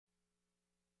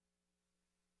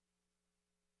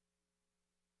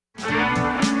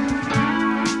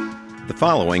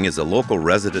following is a local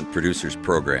resident producers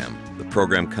program. The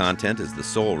program content is the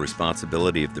sole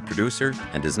responsibility of the producer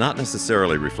and does not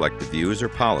necessarily reflect the views or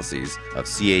policies of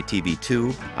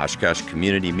CATV2, Oshkosh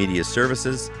Community Media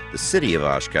Services, the City of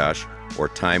Oshkosh, or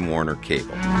Time Warner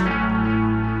Cable.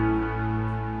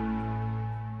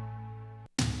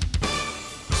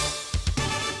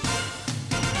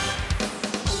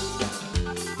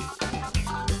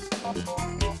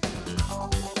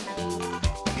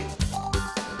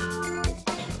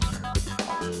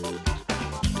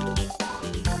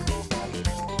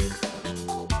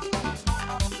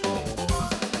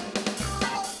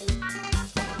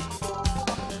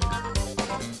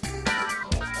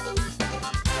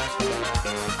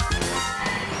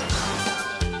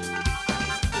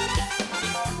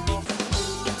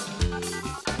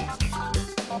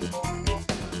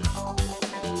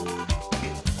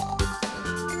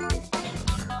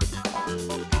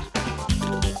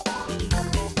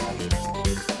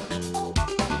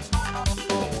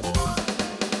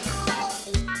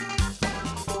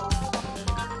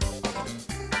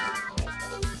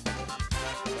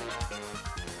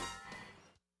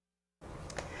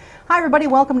 Hi everybody,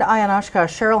 welcome to Eye on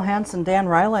Oshkosh. Cheryl, Hentz, and Dan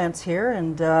Rylance here,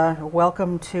 and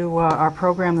welcome to our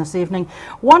program this evening.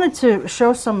 Wanted to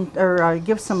show some, or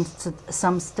give some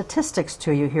statistics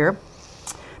to you here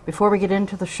before we get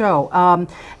into the show.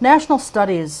 National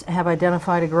studies have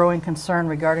identified a growing concern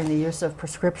regarding the use of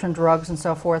prescription drugs and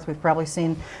so forth. We've probably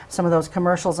seen some of those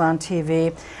commercials on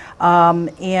TV.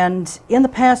 And in the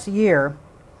past year,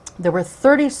 there were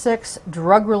 36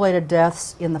 drug-related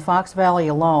deaths in the Fox Valley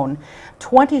alone.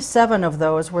 27 of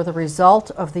those were the result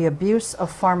of the abuse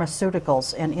of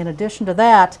pharmaceuticals. And in addition to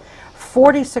that,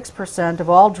 46%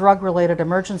 of all drug-related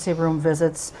emergency room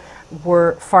visits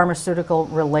were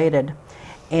pharmaceutical-related.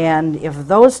 And if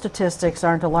those statistics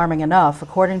aren't alarming enough,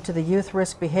 according to the Youth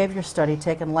Risk Behavior Study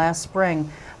taken last spring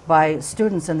by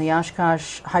students in the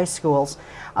Oshkosh high schools,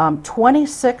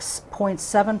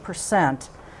 26.7%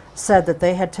 said that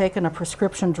they had taken a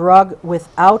prescription drug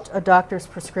without a doctor's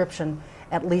prescription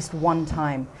at least one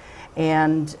time.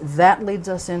 And that leads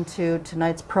us into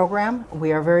tonight's program.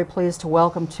 We are very pleased to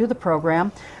welcome to the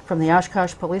program from the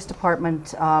Oshkosh Police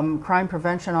Department Crime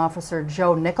Prevention Officer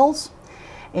Joe Nichols.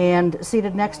 And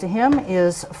seated next to him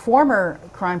is former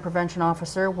Crime Prevention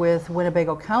Officer with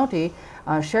Winnebago County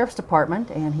Sheriff's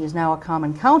Department, and he's now a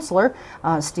Common Counselor,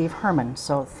 Steve Herman.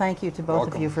 So thank you to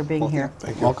both of you for being here.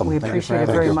 Thank you. Welcome. We appreciate it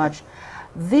very much.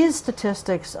 These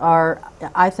statistics are,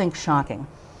 I think, shocking.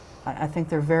 I think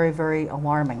they're very, very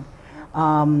alarming.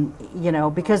 You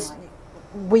know, because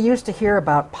we used to hear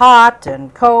about pot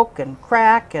and coke and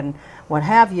crack and what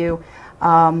have you,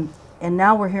 and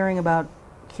now we're hearing about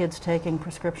kids taking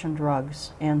prescription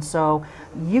drugs. And so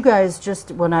you guys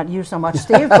just, well, not you so much,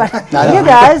 Steve, but you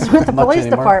guys with the police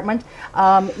department,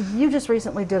 you just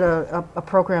recently did a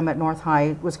program at North High.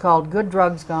 It was called Good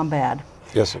Drugs Gone Bad.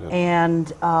 Yes, it is. And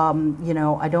you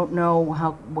know, I don't know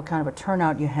what kind of a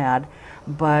turnout you had,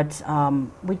 but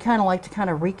we'd kind of like to kind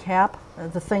of recap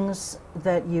the things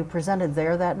that you presented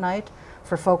there that night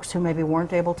for folks who maybe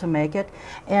weren't able to make it.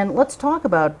 And let's talk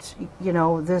about, you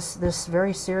know, this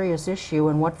very serious issue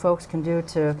and what folks can do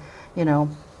to, you know,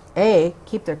 A,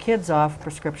 keep their kids off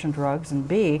prescription drugs, and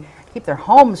B, keep their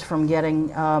homes from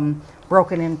getting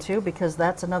broken into, because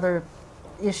that's another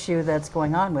issue that's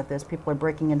going on with this. People are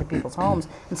breaking into people's homes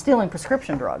and stealing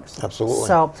prescription drugs. Absolutely.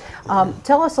 So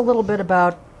tell us a little bit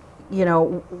about, you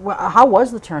know, how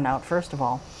was the turnout, first of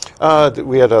all?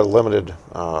 We had a limited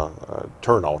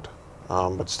turnout.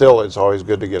 But still, it's always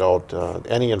good to get out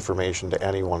any information to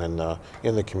anyone in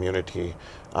the community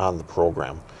on the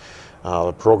program.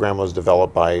 The program was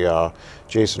developed by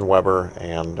Jason Weber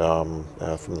and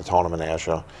from the town of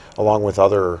Menasha, along with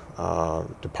other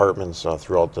departments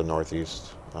throughout the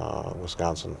Northeast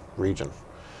Wisconsin region.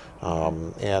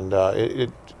 And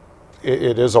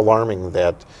it is alarming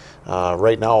that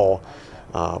right now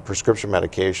prescription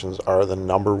medications are the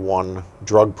 #1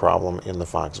 drug problem in the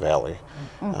Fox Valley.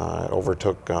 It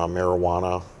overtook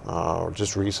marijuana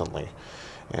just recently,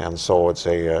 and so it's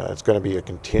going to be a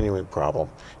continuing problem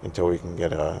until we can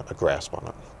get a grasp on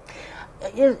it.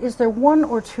 Is there one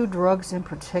or two drugs in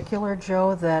particular,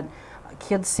 Joe, that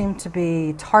kids seem to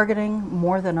be targeting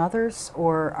more than others,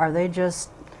 or are they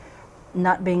just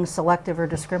not being selective or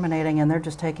discriminating, and they're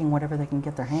just taking whatever they can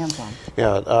get their hands on?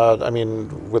 Yeah, I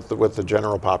mean, with the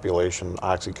general population,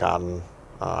 OxyContin,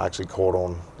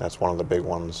 oxycodone, that's one of the big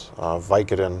ones.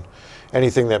 Vicodin,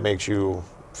 anything that makes you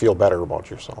feel better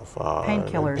about yourself.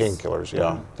 Painkillers. Painkillers,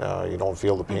 yeah. You don't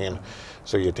feel the pain,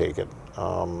 so you take it.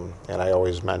 And I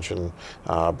always mention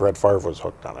Brett Favre was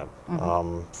hooked on it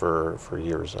for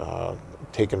years.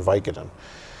 taken Vicodin.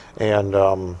 And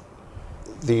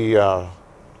the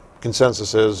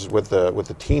consensus is with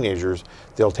the teenagers,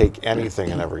 they'll take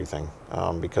anything and everything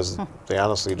because they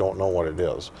honestly don't know what it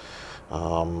is.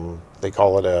 They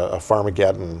call it a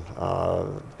pharmageddon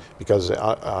because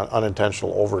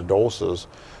unintentional overdoses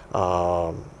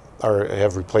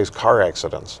have replaced car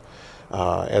accidents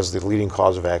as the leading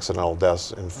cause of accidental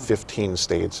deaths in 15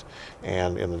 states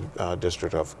and in the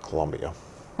District of Columbia.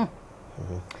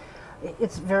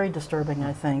 It's very disturbing,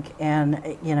 I think.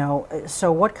 And, you know,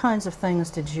 so what kinds of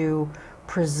things did you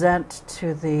present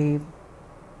to the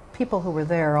people who were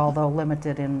there, although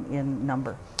limited in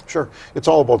number? Sure. It's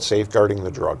all about safeguarding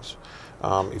the drugs.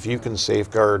 If you can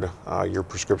safeguard your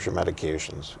prescription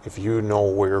medications, if you know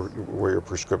where your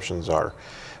prescriptions are,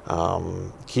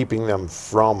 keeping them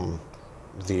from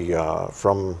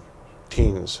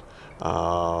teens,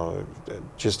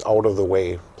 just out of the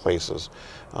way places.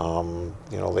 You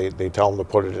know, they tell them to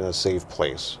put it in a safe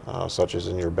place, such as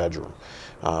in your bedroom.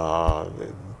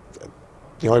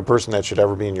 The only person that should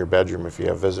ever be in your bedroom if you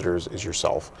have visitors is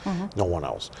yourself, no one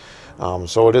else.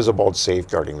 So it is about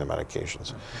safeguarding the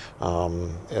medications.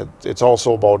 It's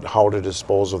also about how to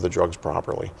dispose of the drugs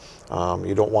properly.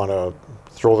 You don't want to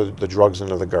throw the drugs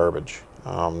into the garbage.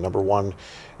 Number one,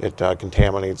 it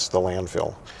contaminates the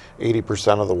landfill.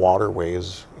 80% of the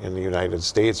waterways in the United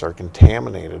States are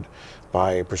contaminated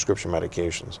by prescription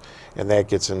medications, and that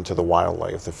gets into the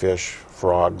wildlife, the fish,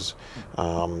 frogs,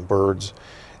 birds.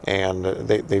 And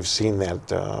they've seen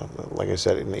that, like I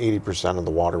said, in 80% of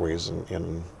the waterways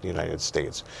in the United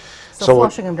States. So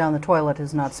flushing them down the toilet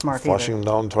is not smart flushing either.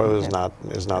 them down the toilet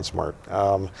is not smart.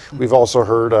 We've also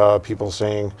heard people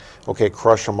saying, okay,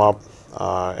 crush them up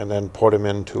and then put them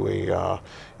into a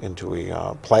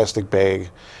plastic bag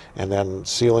and then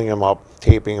sealing them up,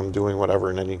 taping them, doing whatever,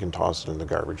 and then you can toss it in the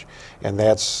garbage. And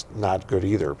that's not good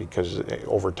either because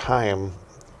over time,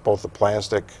 both the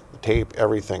plastic, the tape,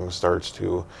 everything starts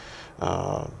to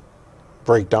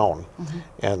break down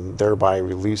and thereby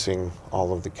releasing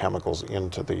all of the chemicals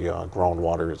into the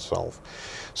groundwater itself.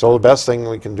 So the best thing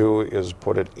we can do is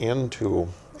put it into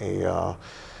a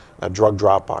drug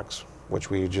drop box, which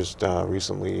we just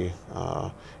recently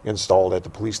installed at the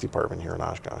police department here in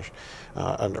Oshkosh.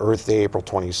 On Earth Day, April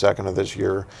 22nd of this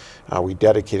year, we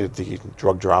dedicated the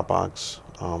drug drop box.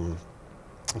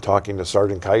 Talking to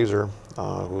Sergeant Kaiser,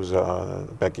 who's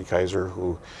Becky Kaiser,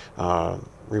 who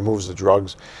removes the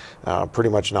drugs pretty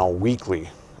much now weekly.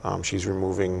 She's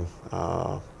removing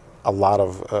a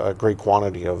great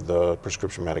quantity of the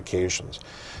prescription medications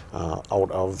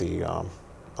out of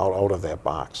that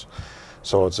box.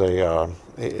 So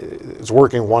it's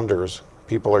working wonders.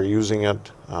 People are using it.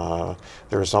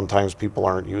 There are sometimes people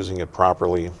aren't using it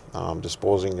properly,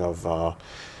 disposing of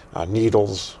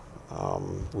needles.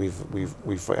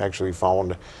 We've actually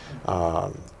found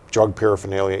drug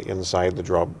paraphernalia inside the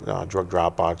drug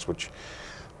drop box, which,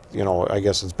 you know, I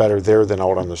guess it's better there than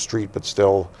out on the street, but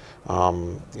still,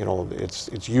 you know,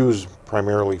 it's used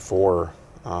primarily for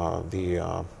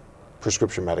the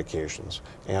prescription medications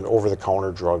and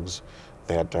over-the-counter drugs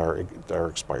that are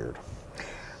expired.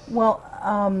 Well,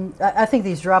 I think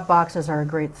these drop boxes are a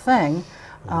great thing.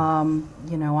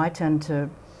 You know, I tend to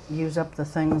use up the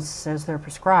things as they're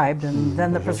prescribed, and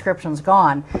then the prescription's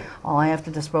gone. All I have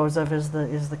to dispose of is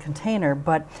the container.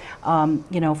 But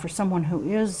you know, for someone who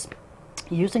is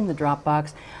using the drop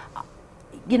box,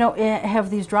 you know, have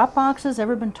these drop boxes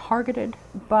ever been targeted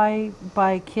by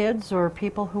kids or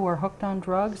people who are hooked on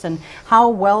drugs? And how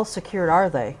well secured are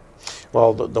they?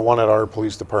 Well, the one at our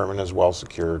police department is well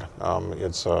secured.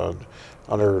 It's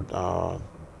under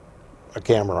a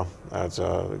camera.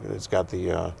 It's got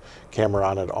the camera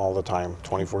on it all the time,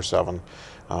 24/7.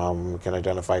 We can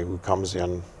identify who comes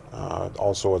in.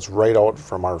 Also, it's right out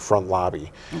from our front lobby.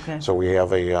 Okay. So we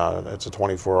have it's a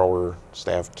 24-hour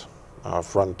staffed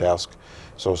front desk.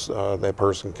 So that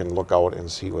person can look out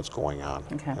and see what's going on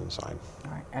inside.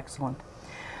 All right, excellent.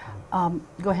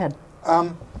 Go ahead.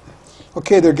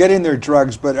 Okay, they're getting their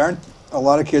drugs, but aren't a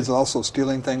lot of kids also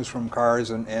stealing things from cars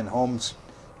and homes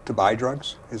to buy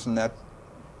drugs? Isn't that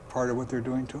part of what they're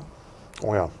doing too?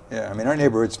 Oh yeah. Yeah, I mean, our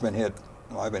neighborhood's been hit.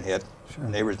 Well, I've been hit. Sure. Our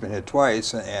neighbor's been hit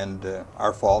twice, and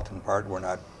our fault in part. We're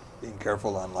not being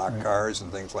careful on locked cars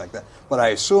and things like that. But I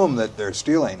assume that they're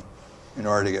stealing in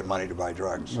order to get money to buy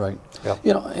drugs. Right. Yep.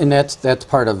 You know, and that's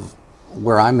part of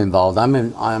where I'm involved.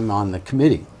 I'm on the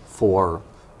committee for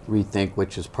Rethink,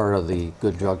 which is part of the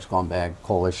Good Drugs Gone Bad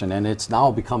Coalition, and it's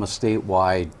now become a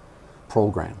statewide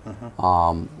program.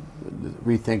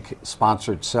 Rethink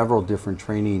sponsored several different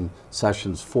training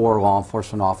sessions for law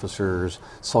enforcement officers,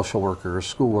 social workers,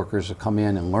 school workers to come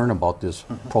in and learn about this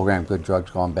program, Good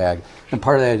Drugs Gone Bad. And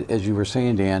part of that, as you were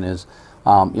saying, Dan, is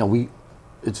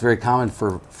it's very common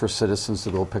for citizens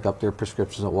to go pick up their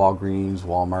prescriptions at Walgreens,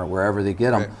 Walmart, wherever they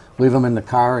get them, leave them in the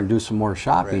car and do some more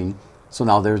shopping. So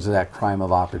now there's that crime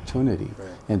of opportunity.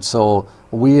 And so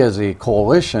we as a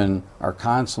coalition are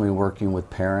constantly working with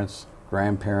parents,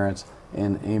 grandparents,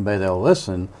 and anybody that will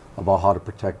listen about how to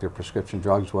protect their prescription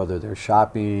drugs, whether they're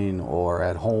shopping or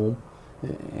at home.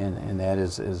 And that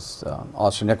is, as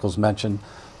Officer Nichols mentioned.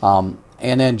 And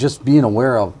then just being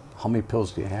aware of how many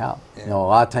pills do you have. You know, a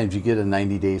lot of times you get a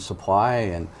 90-day supply,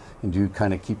 and you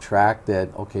kind of keep track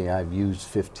that, okay, I've used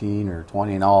 15 or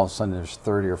 20, and all of a sudden there's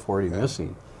 30 or 40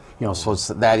 missing. You know, so it's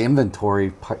that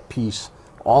inventory piece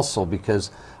also,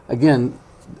 because, again,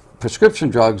 prescription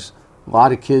drugs, a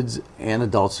lot of kids and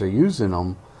adults are using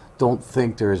them, don't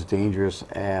think they're as dangerous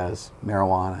as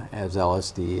marijuana, as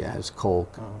LSD, as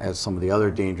coke, as some of the other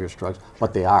dangerous drugs,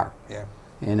 but they are.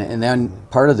 And then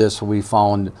part of this we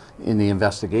found in the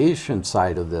investigation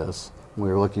side of this, when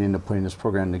we were looking into putting this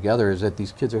program together, is that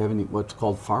these kids are having what's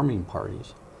called farming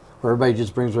parties, where everybody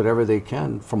just brings whatever they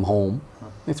can from home.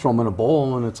 They throw them in a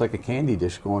bowl, and it's like a candy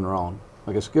dish going around,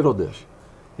 like a Skittle dish.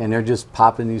 And they're just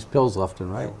popping these pills left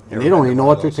and right. And they don't even know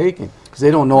what they're taking, because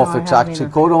they don't know if it's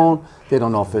oxycodone. They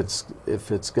don't know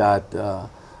if it's got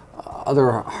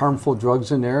other harmful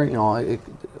drugs in there. You know,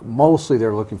 mostly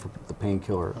they're looking for the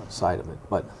painkiller side of it.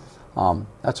 But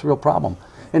that's a real problem.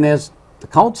 And as the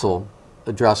council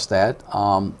addressed that,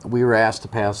 we were asked to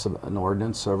pass an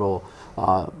ordinance several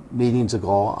meetings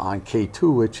ago on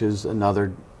K2, which is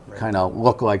another kind of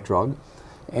look-alike drug.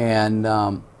 And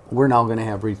we're now going to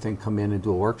have Rethink come in and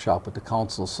do a workshop with the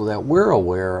council so that we're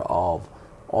aware of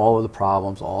all of the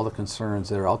problems, all the concerns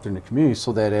that are out there in the community,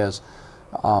 so that as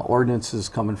ordinances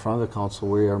come in front of the council,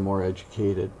 we are more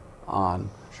educated on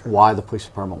why the police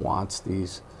department wants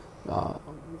these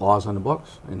laws on the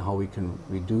books and how we can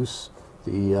reduce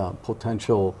the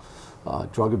potential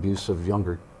drug abuse of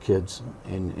younger kids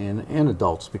and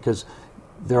adults, because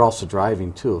they're also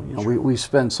driving too. You know, we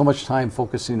spend so much time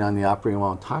focusing on the operating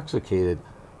while intoxicated,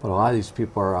 but a lot of these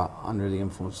people are under the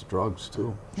influence of drugs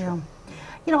too. Yeah.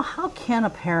 You know, how can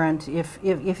a parent, if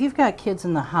you've got kids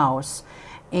in the house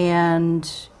and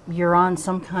you're on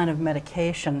some kind of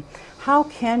medication, how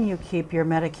can you keep your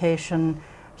medication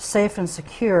safe and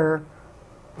secure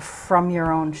from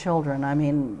your own children? I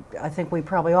mean, I think we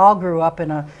probably all grew up in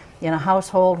a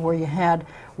household where you had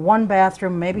one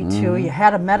bathroom, maybe two, you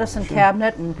had a medicine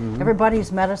cabinet, and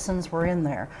everybody's medicines were in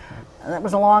there. That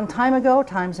was a long time ago.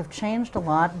 Times have changed a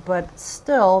lot, but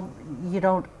still, you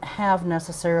don't have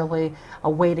necessarily a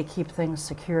way to keep things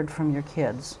secured from your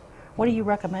kids. What do you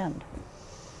recommend?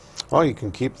 Well, you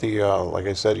can keep the, like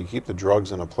I said, you keep the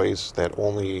drugs in a place that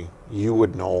only you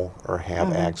would know or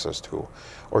have access to,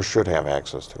 or should have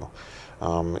access to.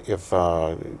 If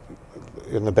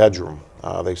in the bedroom,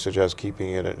 they suggest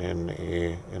keeping it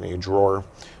in a drawer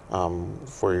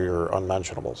for your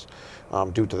unmentionables,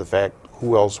 due to the fact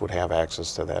who else would have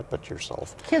access to that but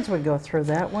yourself. Kids would go through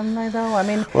that, wouldn't they, though? I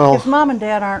mean, if mom and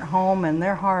dad aren't home and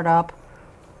they're hard up,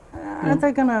 aren't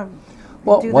they going to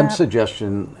do one that?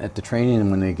 suggestion at the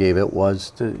training when they gave it was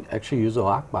to actually use a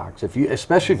lockbox.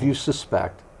 Especially if you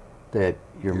suspect that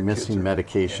you're missing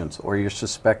medications, or you're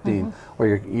suspecting, or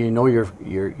you know your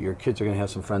kids are going to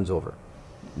have some friends over,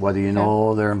 whether you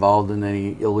know they're involved in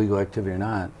any illegal activity or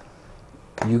not.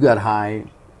 You got high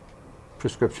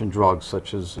prescription drugs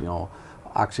such as, you know,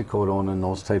 oxycodone and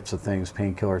those types of things,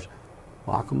 painkillers.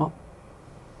 Lock them up.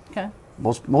 Okay.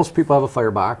 Most people have a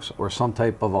firebox or some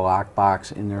type of a lock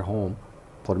box in their home.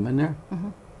 Put them in there.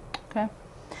 Okay.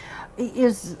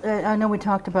 I know we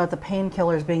talked about the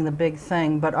painkillers being the big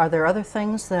thing, but are there other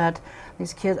things that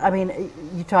these kids, I mean,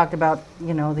 you talked about,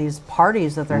 you know, these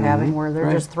parties that they're having where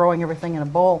they're just throwing everything in a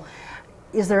bowl.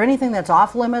 Is there anything that's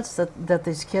off limits that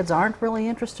these kids aren't really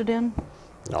interested in?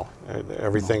 No,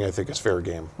 everything I think is fair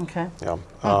game. Okay. Yeah,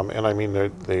 and I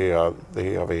mean they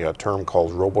have a term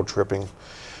called robo-tripping,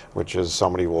 which is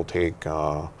somebody will take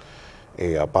a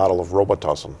bottle of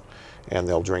Robitussin, and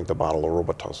they'll drink the bottle of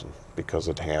Robitussin because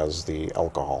it has the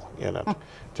alcohol in it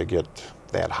to get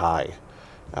that high,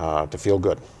 to feel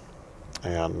good,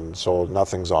 and so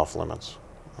nothing's off limits.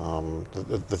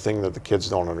 The thing that the kids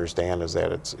don't understand is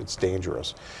that it's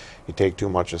dangerous. You take too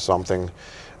much of something,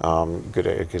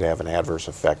 it could have an adverse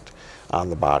effect on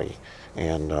the body,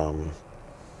 and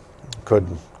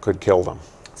could kill them.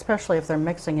 especially if they're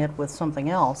mixing it with something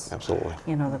else. Absolutely.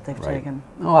 You know, that they've taken.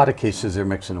 In a lot of cases, they're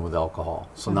mixing it with alcohol.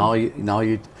 So now you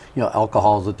know,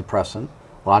 alcohol is a depressant.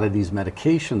 A lot of these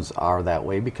medications are that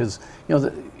way because, you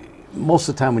know, most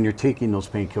of the time when you're taking those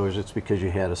painkillers, it's because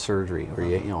you had a surgery or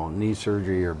you know, knee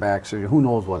surgery or back surgery, who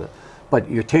knows what it.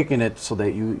 But you're taking it so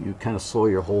that you kind of slow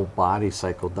your whole body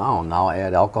cycle down. Now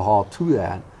add alcohol to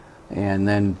that, and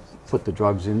then put the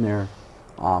drugs in there,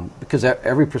 because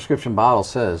every prescription bottle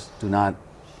says do not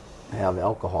have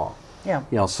alcohol. Yeah.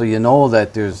 You know, so you know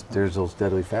that there's those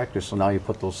deadly factors. So now you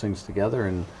put those things together,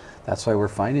 and that's why we're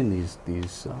finding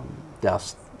these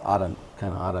deaths kind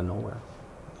of out of nowhere.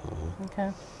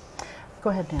 Okay. Go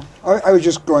ahead, Dan. I was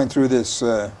just going through this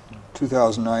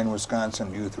 2009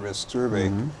 Wisconsin Youth Risk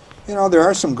Survey. You know, there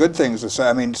are some good things to say.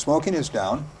 I mean, smoking is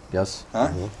down. Yes.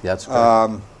 Huh? That's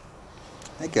correct.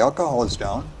 I think alcohol is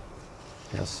down.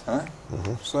 Yes. Huh?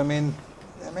 So I mean,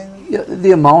 Yeah,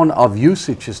 the amount of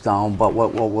usage is down, but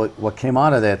what came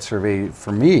out of that survey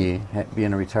for me,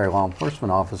 being a retired law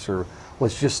enforcement officer,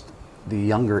 was just the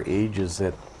younger ages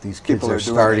that these kids People are are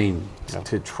doing starting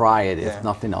to try it, if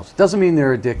nothing else. Doesn't mean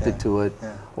they're addicted to it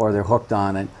or they're hooked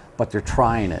on it, but they're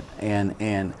trying it,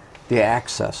 and the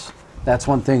access. That's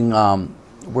one thing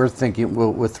we're thinking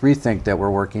with Rethink that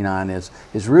we're working on is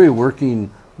really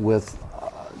working with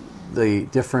the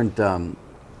different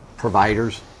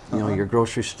providers. You know, your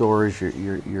grocery stores,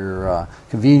 your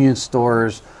convenience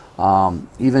stores,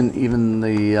 even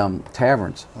the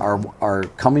taverns are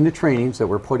coming to trainings that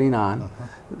we're putting on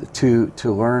to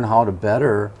learn how to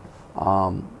better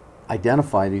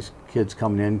identify these kids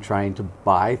coming in trying to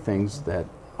buy things that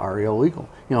are illegal.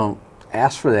 You know,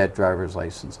 ask for that driver's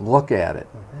license, look at it,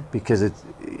 because it's,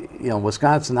 you know,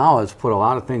 Wisconsin now has put a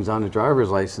lot of things on the driver's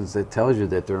license that tells you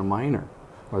that they're a minor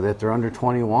or that they're under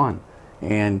 21,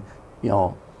 and you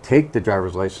know, take the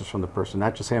driver's license from the person,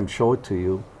 not just have them show it to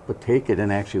you, but take it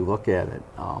and actually look at it.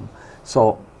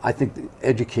 So I think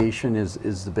education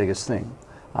is the biggest thing.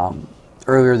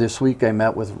 Earlier this week I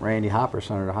met with Randy Hopper,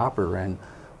 Senator Hopper, and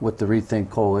with the Rethink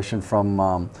Coalition from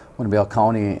Winnebago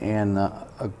County and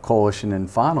a coalition in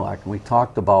Fond du Lac, and we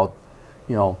talked about,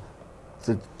 you know,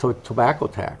 the tobacco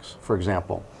tax, for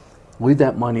example. Leave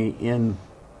that money in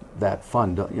that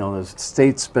fund. You know, the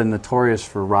state's been notorious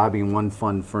for robbing one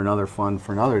fund for another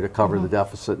to cover the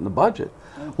deficit in the budget.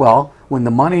 Well, when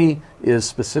the money is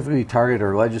specifically targeted,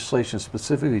 or legislation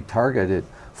specifically targeted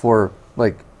for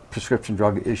like prescription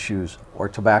drug issues or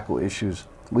tobacco issues,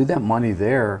 leave that money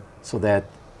there so that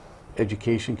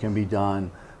education can be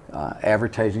done,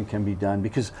 advertising can be done,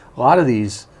 because a lot of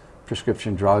these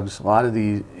prescription drugs, a lot of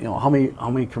these, you know, how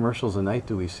many commercials a night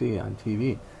do we see on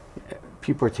TV?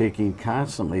 People are taking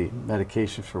constantly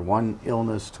medication for one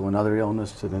illness to another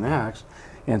illness to the next,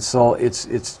 and so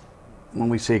it's when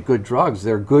we say good drugs,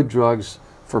 they're good drugs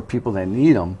for people that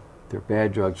need them. They're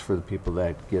bad drugs for the people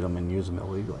that get them and use them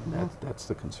illegally. And that's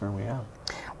the concern we have.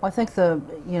 Well, I think the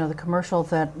commercial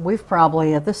that we've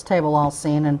probably at this table all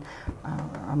seen, and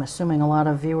I'm assuming a lot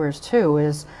of viewers too,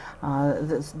 is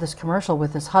this commercial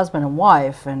with this husband and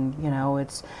wife, and you know,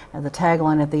 it's the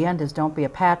tagline at the end is "Don't be a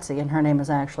patsy," and her name is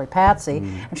actually Patsy,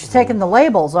 and she's taking the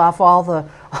labels off all the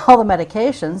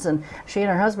medications, and she and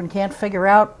her husband can't figure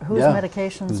out whose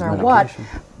medications are what.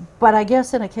 But I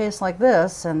guess in a case like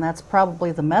this, and that's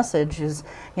probably the message, is,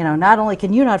 you know, not only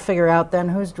can you not figure out then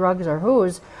whose drugs are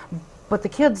whose, but the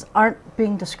kids aren't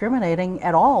being discriminating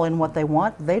at all in what they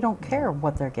want. They don't care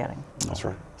what they're getting. That's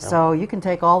right. So you can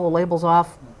take all the labels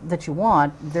off that you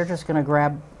want. They're just going to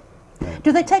grab.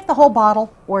 Do they take the whole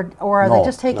bottle, or are they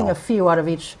just taking a few out of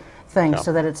each thing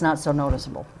so that it's not so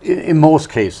noticeable? In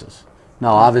most cases.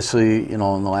 Now, obviously, you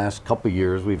know, in the last couple of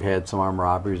years, we've had some armed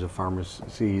robberies of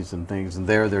pharmacies and things, and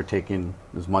they're taking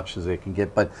as much as they can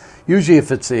get. But usually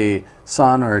if it's a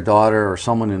son or a daughter or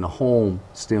someone in the home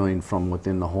stealing from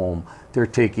within the home, they're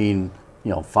taking, you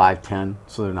know, 5, 10,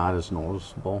 so they're not as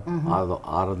noticeable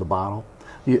out of the bottle.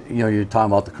 You know, you're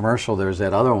talking about the commercial. There's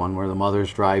that other one where the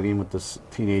mother's driving with this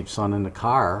teenage son in the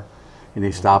car, and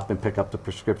they stop and pick up the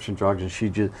prescription drugs,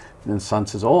 and the son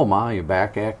says, "Oh, Ma, you're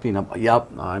back acting up."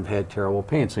 "Yep, I've had terrible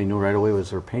pain." So he knew right away it was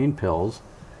her pain pills.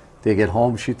 They get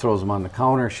home, she throws them on the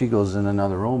counter, she goes in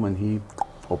another room, and he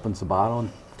opens the bottle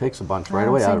and takes a bunch right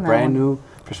away out of a brand new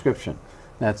prescription.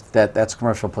 That's a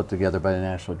commercial put together by the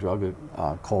National Drug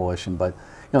Coalition, but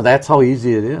you know, that's how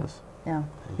easy it is. Yeah.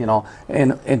 You know,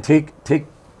 and take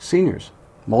seniors.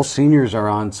 Most seniors are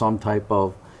on some type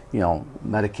of, you know,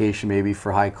 medication, maybe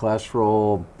for high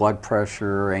cholesterol, blood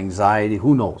pressure, anxiety,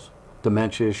 who knows,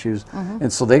 dementia issues.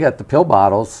 And so they got the pill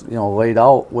bottles, you know, laid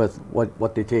out with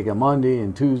what they take on Monday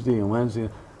and Tuesday and Wednesday.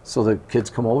 So the kids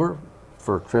come over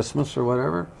for Christmas or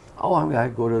whatever, oh, I gotta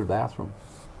go to the bathroom.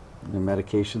 The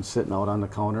medication's sitting out on the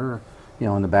counter,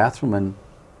 in the bathroom, and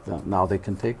now they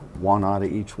can take one out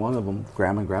of each one of them.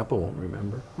 Grandma and Grandpa won't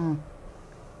remember.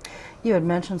 You had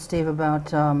mentioned, Steve,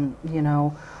 about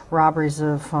robberies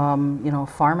of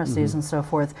pharmacies and so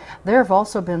forth. There have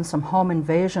also been some home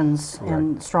invasions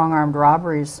and strong-armed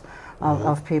robberies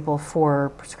of people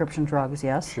for prescription drugs.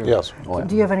 Yes. Sure. Yes.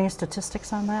 Do you have any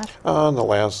statistics on that? In the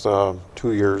last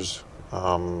 2 years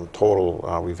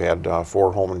total, we've had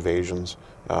 4 home invasions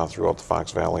throughout the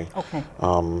Fox Valley. Okay.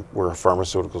 Where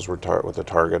pharmaceuticals were with the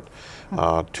target.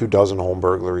 24 home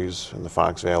burglaries in the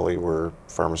Fox Valley where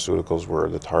pharmaceuticals were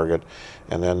the target.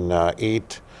 And then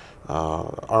 8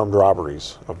 armed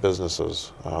robberies of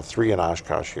businesses, 3 in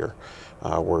Oshkosh here,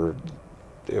 where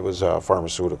it was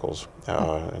pharmaceuticals.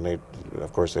 And they,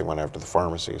 of course, they went after the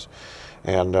pharmacies.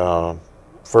 And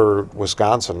for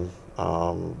Wisconsin,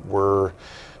 I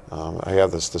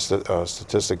have this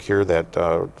statistic here that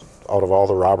out of all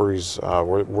the robberies,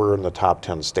 we're in the top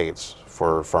 10 states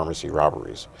for pharmacy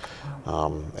robberies,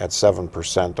 at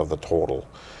 7% of the total.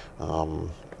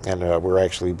 And we're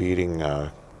actually beating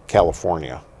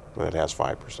California, that has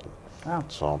 5%. Oh,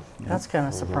 so that's kind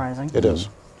of surprising. It is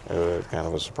kind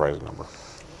of a surprising number.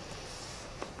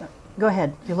 Go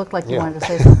ahead. You looked like you wanted to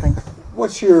say something.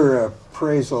 What's your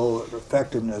appraisal of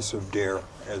effectiveness of DARE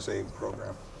as a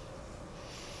program?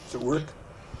 Does it work?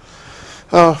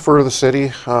 For the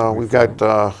city, we've got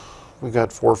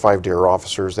 4 or 5 DARE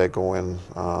officers that go in.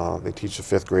 They teach the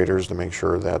 5th graders to make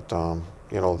sure that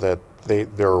that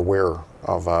they're aware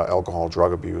of alcohol,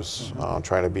 drug abuse,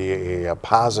 trying to be a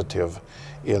positive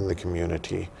in the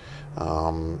community,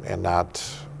 and not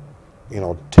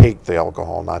take the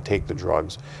alcohol, not take the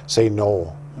drugs, say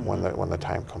no when the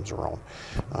time comes around.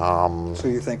 So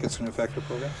you think it's an effective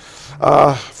program?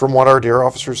 From what our DARE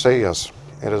officers say, yes.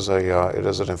 It is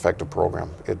an effective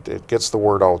program. It gets the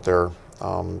word out there,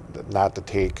 not to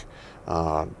take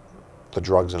the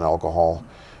drugs and alcohol.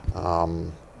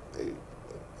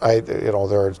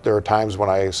 There are times when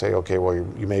I say, okay, well,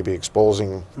 you may be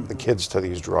exposing the kids to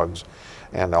these drugs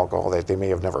and alcohol that they may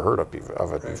have never heard of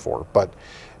it before. But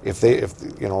if they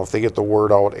get the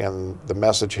word out and the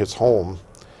message hits home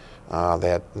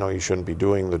that no, you shouldn't be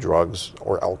doing the drugs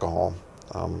or alcohol,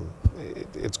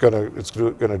 it's gonna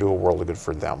do a world of good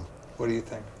for them. What do you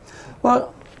think?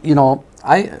 Well,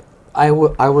 I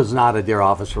was not a DARE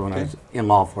officer when I was in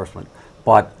law enforcement,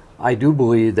 but I do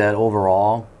believe that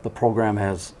overall the program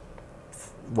has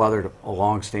weathered a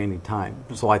long-standing time.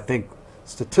 So I think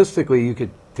statistically you could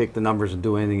take the numbers and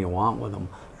do anything you want with them,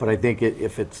 but I think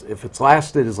if it's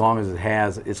lasted as long as it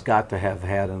has, it's got to have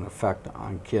had an effect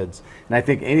on kids. And I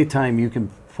think anytime you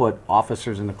can put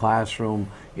officers in the classroom,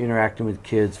 interacting with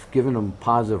kids, giving them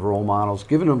positive role models,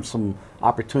 giving them some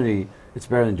opportunity, it's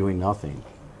better than doing nothing.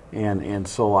 And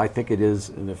so I think it is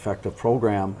an effective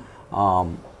program.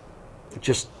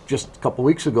 Just a couple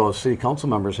weeks ago, city council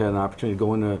members had an opportunity to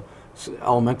go into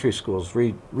elementary schools,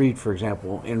 read, for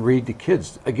example, and read to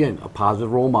kids. Again, a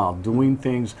positive role model, doing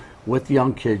things with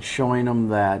young kids, showing them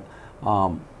that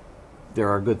there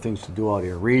are good things to do out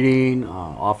here. Reading,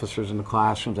 officers in the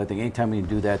classrooms. I think anytime you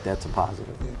do that, that's a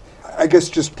positive. I guess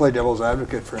just play devil's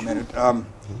advocate for a minute.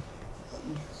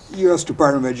 U.S.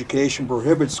 Department of Education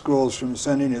prohibits schools from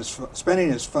spending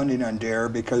its funding on DARE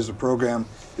because the program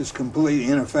is completely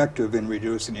ineffective in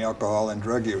reducing alcohol and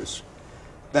drug use.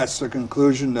 That's the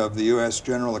conclusion of the U.S.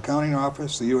 General Accounting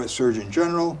Office, the U.S. Surgeon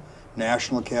General,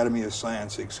 National Academy of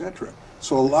Science, etc.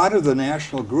 So a lot of the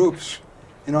national groups,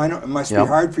 I know it must be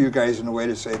hard for you guys in a way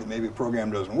to say that maybe a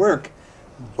program doesn't work,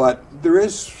 but there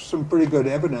is some pretty good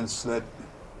evidence that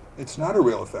it's not a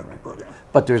real effective program.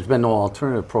 But there's been no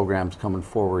alternative programs coming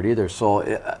forward either. So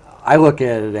I look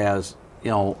at it as,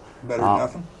 better than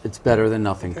nothing? It's better than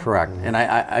nothing, correct. And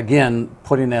I again,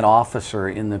 putting that officer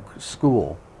in the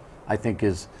school, I think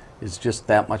is just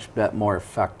that much more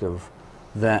effective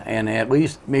and at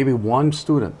least maybe one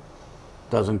student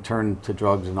doesn't turn to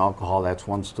drugs and alcohol. That's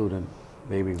one student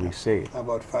maybe we save. How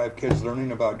about 5 kids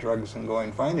learning about drugs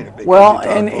and finding it? Well,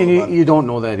 and you don't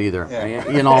know that either. Yeah.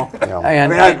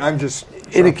 And I'm just.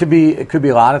 And it could be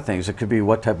a lot of things. It could be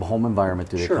what type of home environment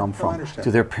do they come from? Understand.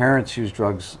 Do their parents use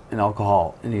drugs and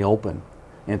alcohol in the open?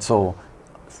 And so,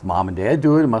 if mom and dad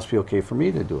do it, it must be okay for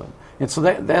me to do it. And so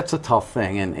that's a tough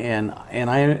thing. And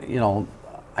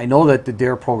I know that the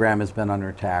DARE program has been under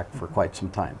attack for quite some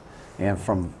time, and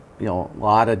from a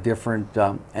lot of different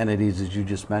entities, as you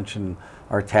just mentioned,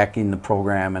 are attacking the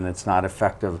program, and it's not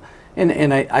effective.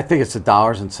 And I think it's a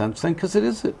dollars and cents thing, because it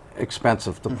is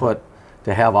expensive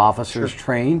to have officers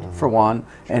trained, for one,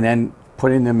 and then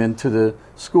putting them into the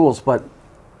schools. But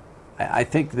I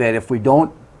think that if we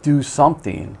don't do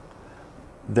something,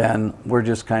 then we're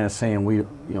just kind of saying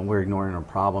we're ignoring a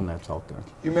problem that's out there.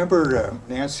 You remember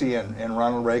Nancy and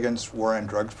Ronald Reagan's War on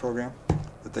Drugs program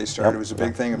that they started? Yep. It was a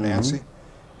big thing of Nancy.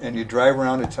 And you drive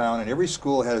around the town, and every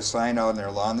school had a sign out on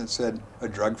their lawn that said a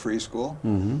drug-free school.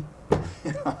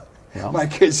 You know, my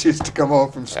kids used to come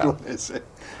home from school and they'd say,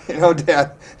 you know,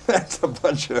 Dad, that's a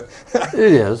bunch of...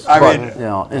 It is. I mean, you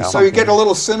know, and so you get a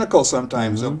little cynical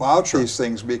sometimes about these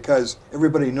things because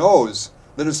everybody knows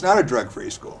that it's not a drug-free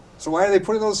school. So why are they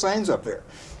putting those signs up there?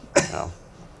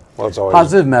 Well, it's always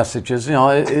positive messages. You know,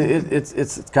 it's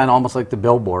kind of almost like the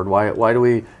billboard. Why do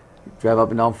we drive up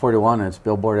and down 41 and it's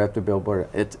billboard after billboard?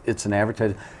 It's an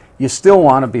advertising. You still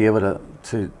want to be able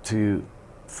to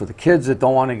for the kids that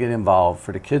don't want to get involved,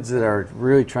 for the kids that are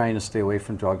really trying to stay away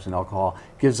from drugs and alcohol,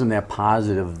 gives them that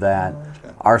positive that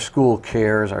our school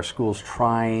cares, our school's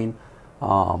trying.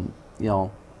 You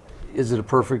know, is it a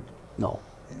perfect? No.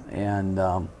 And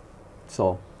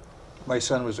so. My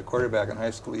son was a quarterback in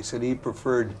high school. He said he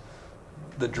preferred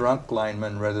the drunk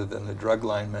linemen rather than the drug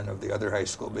linemen of the other high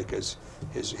school because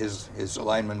his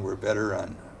linemen were better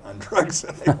on drugs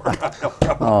than they were on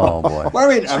alcohol. Oh boy! Well,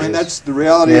 I mean that's the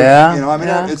reality. Yeah. Of, you know, I mean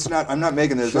it's not. I'm not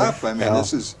making this up. I mean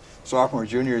this is sophomores,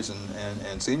 juniors,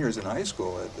 and seniors in high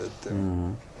school.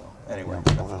 Anyway,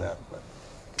 enough of that. But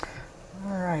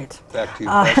All right. back to you.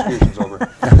 Prosecution's over.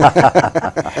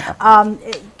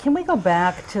 Can we go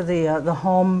back to the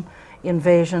home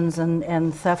invasions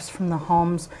and thefts from the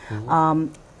homes?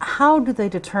 How do they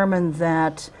determine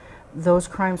that those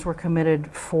crimes were committed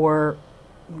for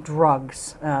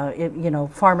drugs, you know,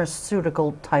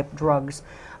 pharmaceutical type drugs?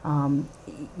 You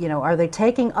know, are they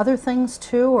taking other things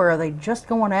too, or are they just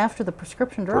going after the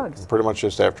prescription drugs? pretty much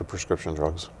just after prescription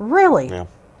drugs. Really? Yeah.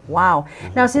 Wow.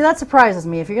 Now, see, that surprises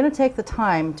me. If you're going to take the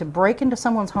time to break into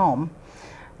someone's home,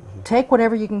 take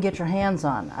whatever you can get your hands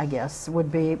on, I guess,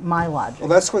 would be my logic. Well,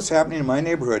 that's what's happening in my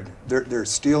neighborhood. They're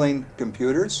stealing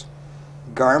computers,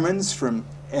 garments from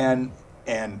and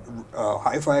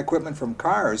hi-fi equipment from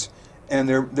cars, and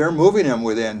they're moving them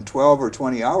within 12 or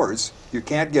 20 hours. You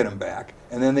can't get them back,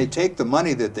 and then they take the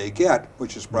money that they get,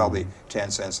 which is probably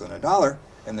 10 cents on a dollar,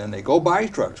 and then they go buy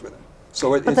drugs with them.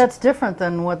 So but that's different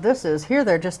than what this is. Here,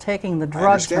 they're just taking the drugs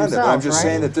I understand themselves, that, but I'm just right?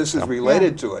 saying that this is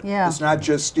related to it. Yeah. It's not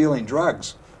just stealing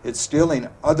drugs. It's stealing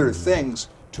other things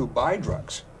to buy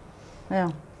drugs. Yeah.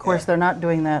 Of course, they're not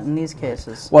doing that in these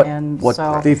cases. What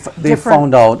so they different-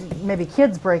 found out maybe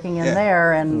kids breaking in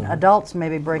there and adults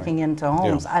maybe breaking into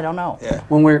homes. I don't know. Yeah.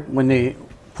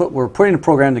 we're putting a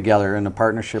program together in a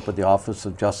partnership with the Office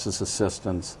of Justice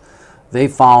Assistance, they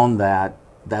found that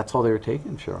that's all they were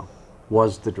taking, Cheryl,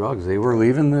 was the drugs. They were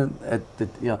leaving you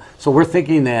know. So we're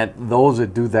thinking that those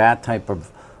that do that type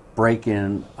of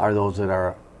break-in are those that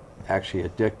are actually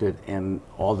addicted, and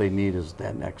all they need is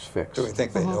that next fix. Do we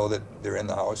think they know that they're in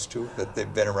the house too? That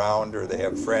they've been around, or they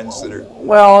have friends that are?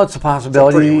 Well, it's a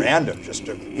possibility. Pretty random, just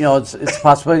to. You know, it's a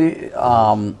possibility.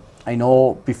 I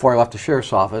know before I left the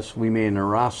sheriff's office, we made an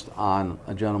arrest on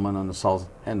a gentleman on the south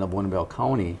end of Winnebago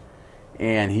County,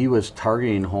 and he was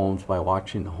targeting homes by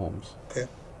watching the homes. Okay.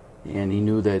 And he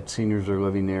knew that seniors are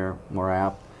living there more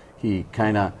apt. He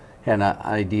kind of had an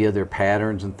idea of their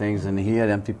patterns and things, and he had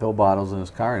empty pill bottles in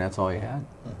his car, and that's all he had.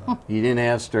 He didn't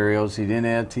have stereos, he didn't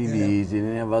have TVs, he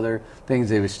didn't have other things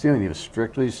they were stealing. He was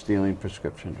strictly stealing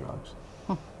prescription drugs.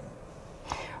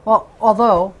 Well,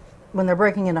 although when they're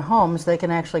breaking into homes, they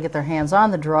can actually get their hands on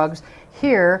the drugs.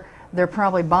 Here, they're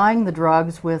probably buying the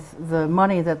drugs with the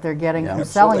money that they're getting from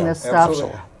selling this stuff.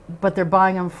 Absolutely. But they're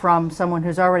buying them from someone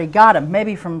who's already got them,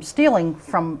 maybe from stealing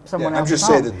from someone I'm else's just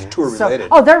home. saying that the two are So- related.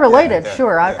 oh, they're related, Yeah,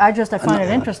 sure. yeah. I find it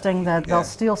interesting that they'll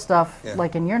steal stuff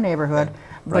like in your neighborhood,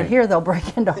 but Right. here they'll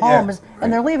break into homes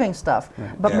and they're leaving stuff.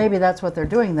 But Yeah. maybe that's what they're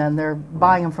doing then. They're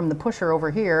buying them from the pusher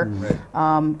over here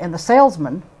and the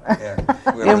salesman. Yeah.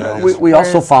 And we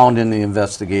also found in the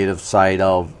investigative side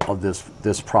of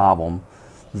this problem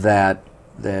that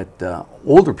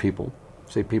older people,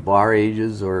 say people our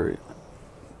ages or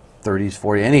 30s,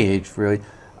 40, any age really,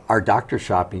 are doctor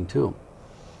shopping too.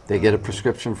 They get a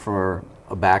prescription for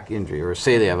a back injury, or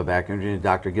say they have a back injury and the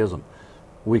doctor gives them.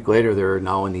 A week later, they're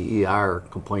now in the ER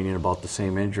complaining about the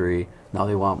same injury. Now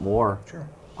they want more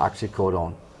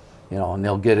oxycodone, you know, and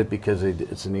they'll get it because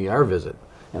it's an ER visit.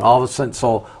 And all of a sudden,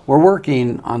 so we're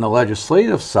working on the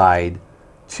legislative side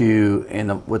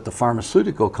with the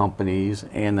pharmaceutical companies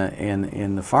and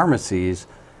the pharmacies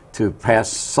to pass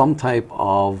some type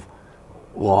of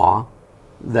law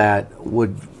that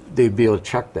they'd be able to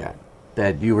check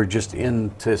that you were just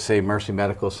into, say, Mercy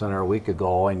Medical Center a week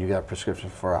ago and you got a prescription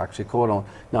for oxycodone.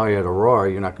 Now you're at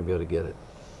Aurora, you're not going to be able to get it.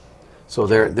 So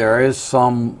there is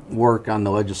some work on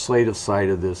the legislative side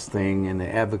of this thing and the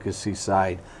advocacy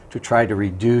side to try to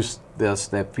reduce this,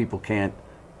 that people can't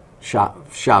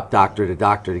shop doctor to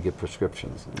doctor to get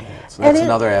prescriptions. So that's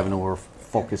another avenue we're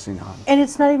focusing on. And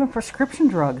it's not even prescription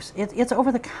drugs. It's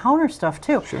over-the-counter stuff,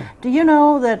 too. Sure. Do you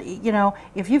know that, you know,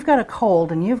 if you've got a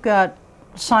cold and you've got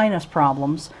sinus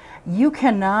problems, you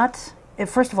cannot,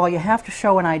 first of all, you have to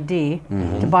show an ID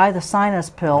to buy the sinus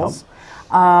pills,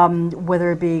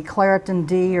 whether it be Claritin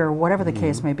D or whatever the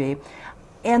case may be.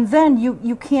 And then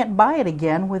you can't buy it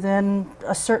again within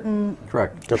a certain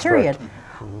period.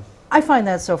 I find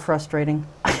that so frustrating.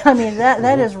 I mean,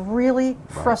 that is really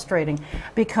frustrating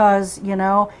because, you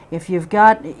know, if you've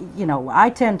got, you know, I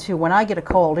tend to, when I get a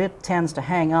cold, it tends to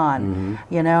hang on,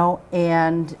 you know,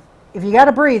 and if you got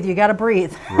to breathe, you got to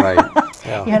breathe. Right.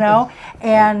 You know,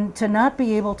 and to not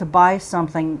be able to buy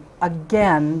something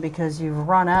again because you've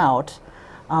run out,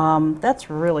 that's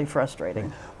really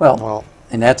frustrating. Well,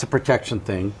 and that's a protection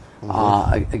thing.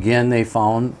 Again, they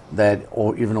found that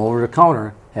even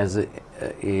over-the-counter has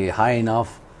a high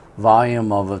enough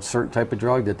volume of a certain type of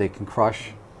drug that they can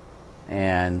crush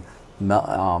and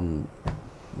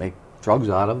make drugs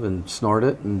out of and snort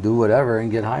it and do whatever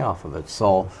and get high off of it.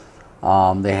 So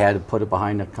they had to put it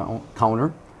behind the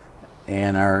counter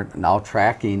and are now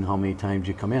tracking how many times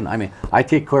you come in. I mean, I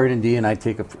take Claritin D and I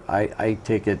take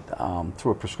it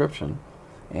through a prescription,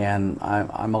 and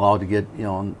I'm allowed to get, you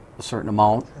know, a certain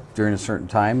amount during a certain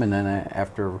time, and then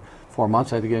after 4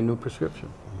 months I had to get a new prescription.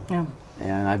 Yeah.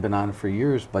 And I've been on it for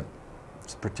years, but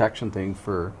it's a protection thing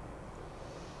for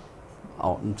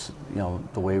out in, you know,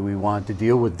 the way we want to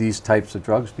deal with these types of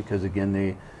drugs, because again,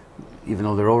 they, even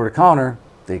though they're over the counter,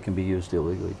 they can be used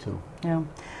illegally too. Yeah.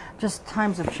 Just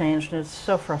times have changed. It's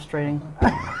so frustrating.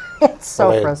 It's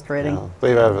so frustrating. Yeah,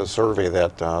 they have a survey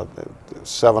that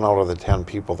 7 out of the 10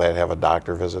 people that have a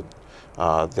doctor visit,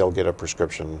 they'll get a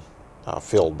prescription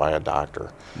filled by a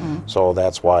doctor. So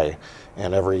that's why.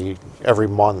 And every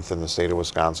month in the state of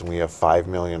Wisconsin, we have 5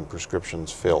 million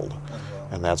prescriptions filled,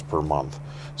 and that's per month.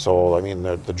 So I mean,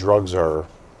 the drugs are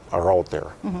out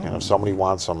there, and if somebody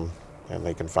wants them and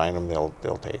they can find them,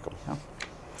 they'll take them. Yeah.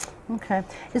 Okay.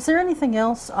 Is there anything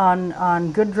else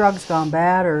on good drugs gone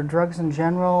bad, or drugs in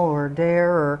general, or DARE,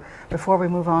 or before we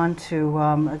move on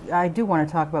to, I do want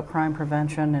to talk about crime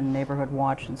prevention and neighborhood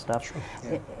watch and stuff. Sure.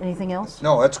 Yeah. Anything else?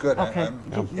 No, that's good. Okay.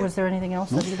 Was there anything else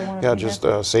that either one of you Yeah, just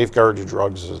safeguard your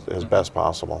drugs as best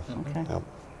possible. Okay. Yep.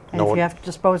 And if you have to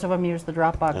dispose of them, use the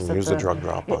drop box. And use the drug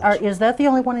drop box. Is that the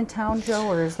only one in town, Joe,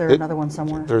 or is there another one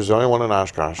somewhere? There's the only one in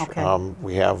Oshkosh. Okay.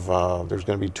 We have, there's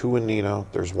going to be 2 in Neenah,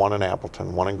 there's 1 in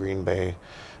Appleton, 1 in Green Bay,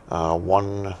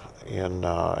 1 in,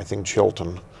 I think,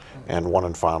 Chilton, and 1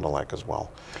 in Fond du Lac as well.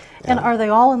 And are they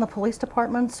all in the police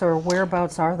departments, or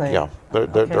whereabouts are they? Yeah,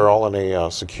 they're all in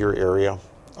a secure area.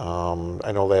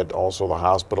 I know that also the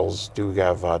hospitals do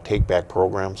have take-back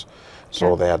programs,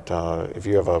 so that if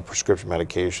you have a prescription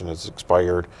medication that's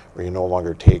expired or you no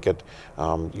longer take it,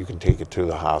 you can take it to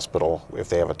the hospital if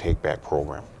they have a take-back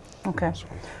program. Okay. So.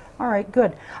 All right,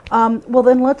 good. Well,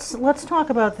 then let's talk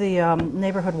about the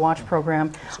Neighborhood Watch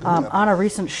program. On a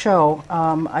recent show,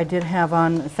 I did have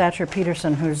on Thatcher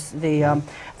Peterson, who's the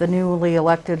newly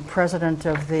elected president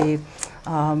of the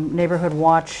Neighborhood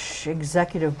Watch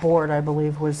Executive Board, I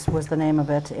believe was the name of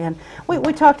it. And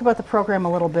we talked about the program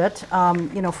a little bit,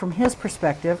 you know, from his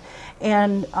perspective.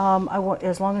 And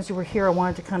as long as you were here, I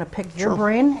wanted to kind of pick your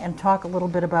brain and talk a little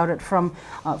bit about it from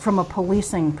a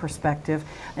policing perspective.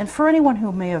 And for anyone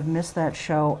who may have missed that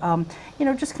show, you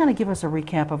know, just kind of give us a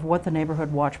recap of what the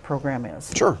Neighborhood Watch program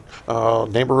is. Sure.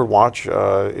 Neighborhood Watch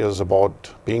is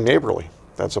about being neighborly.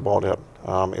 That's about it.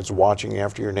 It's watching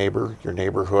after your neighbor, your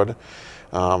neighborhood,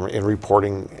 and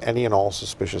reporting any and all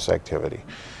suspicious activity.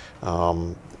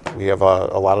 We have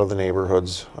a lot of the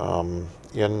neighborhoods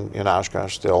in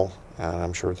Oshkosh still, and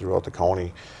I'm sure throughout the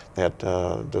county, that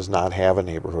does not have a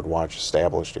neighborhood watch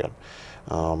established yet.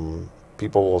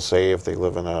 People will say if they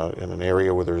live in an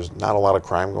area where there's not a lot of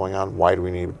crime going on, why do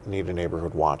we need a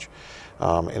neighborhood watch?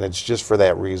 And it's just for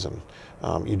that reason.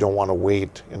 You don't want to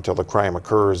wait until the crime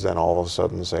occurs, then all of a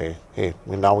sudden say, hey,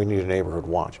 now we need a neighborhood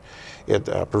watch.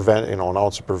 An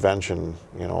ounce of prevention,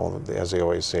 you know, as they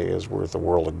always say, is worth a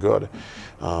world of good.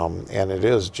 And it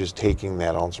is just taking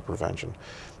that ounce of prevention.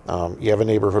 You have a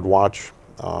neighborhood watch.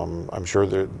 I'm sure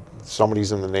that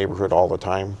somebody's in the neighborhood all the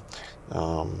time.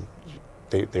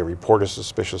 They report a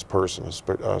suspicious person,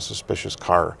 a suspicious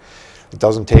car. It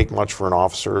doesn't take much for an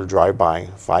officer to drive by,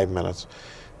 5 minutes.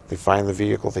 They find the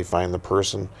vehicle, they find the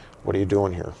person. What are you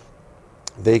doing here?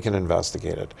 they can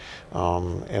investigate it,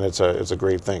 and it's a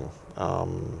great thing.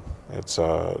 It's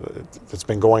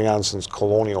been going on since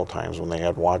colonial times when they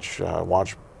had watch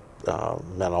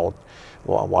men out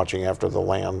watching after the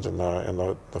land and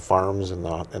the farms and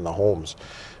the homes.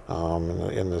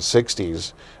 In the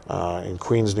 60s, in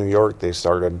Queens, New York, they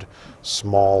started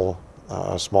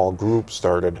a small group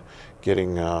started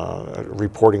getting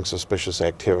reporting suspicious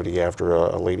activity after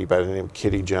a lady by the name of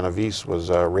Kitty Genovese was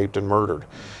raped and murdered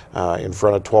in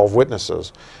front of 12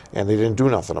 witnesses, and they didn't do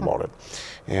nothing about it.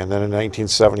 And then in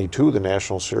 1972, the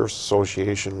National Sheriff's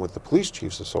Association with the Police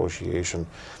Chiefs Association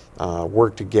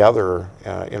worked together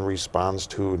in response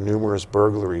to numerous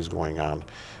burglaries going on.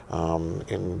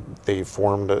 And they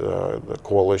formed a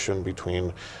coalition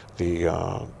between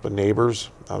the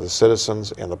neighbors, the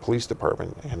citizens, and the police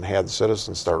department, and had the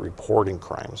citizens start reporting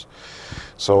crimes.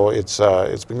 So it's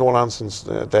been going on since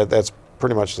that's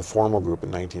pretty much the formal group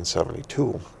in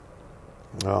 1972.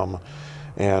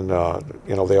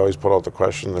 You know, they always put out the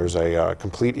question, there's a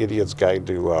Complete Idiot's Guide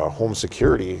to Home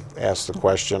Security asks the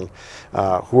question,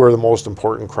 who are the most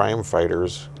important crime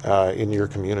fighters in your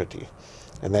community?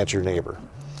 And that's your neighbor.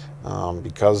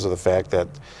 Because of the fact that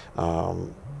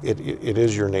it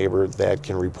is your neighbor that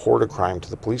can report a crime to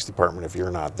the police department if you're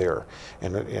not there.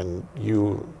 And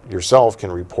you yourself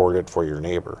can report it for your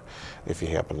neighbor if you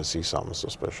happen to see something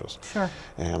suspicious. Sure.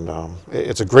 And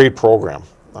it's a great program.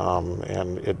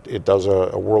 And it does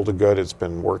a world of good. It's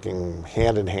been working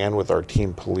hand in hand with our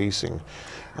team policing.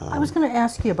 I was going to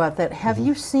ask you about that. Have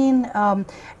you seen, and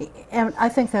I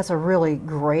think that's a really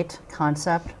great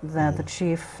concept that the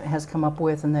chief has come up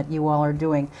with and that you all are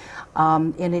doing.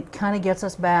 And it kind of gets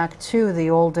us back to the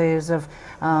old days of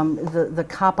the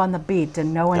cop on the beat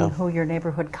and knowing who your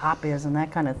neighborhood cop is and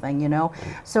that kind of thing, you know.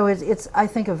 So it's I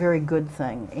think, a very good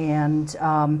thing. And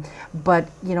but,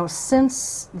 you know,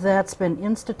 since that's been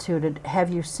instituted,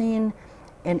 have you seen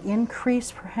an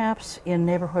increase perhaps in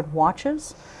neighborhood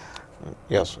watches?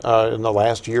 Yes. In the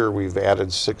last year, we've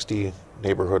added 60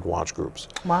 neighborhood watch groups.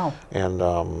 Wow. And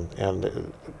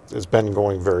it's been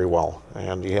going very well.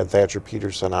 And you had Thatcher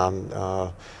Peterson on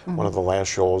one of the last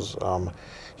shows.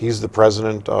 He's the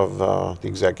president of the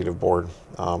executive board.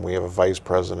 We have a vice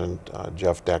president,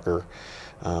 Jeff Decker.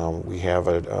 We have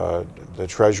the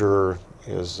treasurer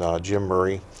is Jim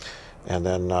Murray, and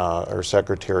then our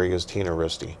secretary is Tina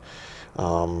Risti.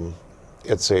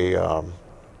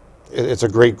 It's a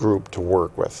great group to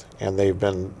work with, and they've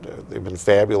been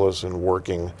fabulous in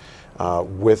working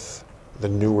with the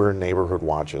newer neighborhood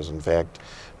watches. In fact,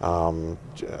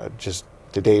 just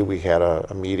today we had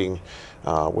a meeting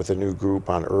with a new group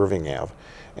on Irving Ave,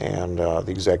 and the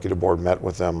executive board met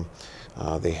with them.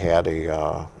 They had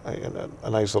a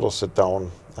nice little sit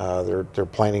down. They're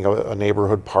planning a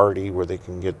neighborhood party where they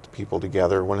can get people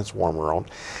together when it's warmer out.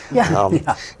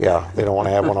 Yeah, they don't want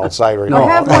to have one outside right now.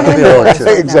 Have one indoors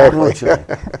right exactly.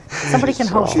 Somebody can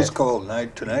host. She's cold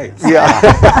night tonight. Yeah.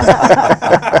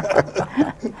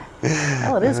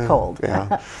 Well, it is cold.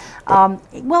 Yeah.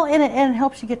 Well, and it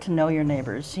helps you get to know your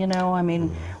neighbors. You know, I mean,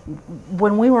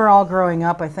 when we were all growing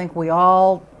up, I think we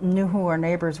all knew who our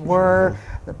neighbors were.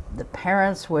 The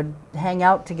parents would hang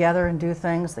out together and do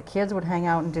things. The kids would hang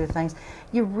out and do things.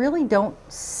 You really don't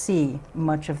see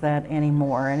much of that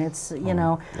anymore. And it's, you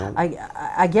know,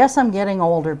 I guess I'm getting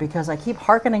older because I keep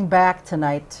hearkening back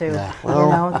tonight to, you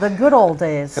know, the good old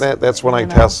days. And that's when I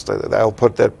test. I'll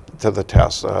put that to the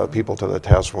test, people to the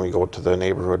test when we go to the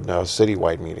neighborhood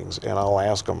citywide meetings, and I'll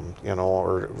ask them, you know,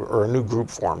 or a new group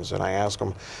forms, and I ask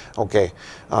them, okay,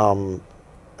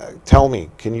 tell me,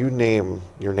 can you name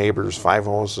your neighbors 5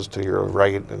 houses to your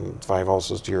right and 5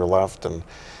 houses to your left,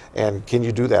 and can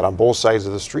you do that on both sides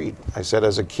of the street? I said,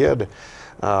 as a kid,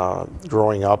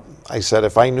 growing up, I said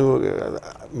if I knew,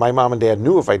 my mom and dad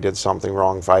knew if I did something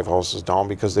wrong 5 houses down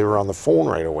because they were on the phone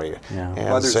right away. Yeah.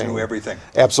 Mothers knew everything.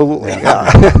 Absolutely,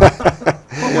 yeah.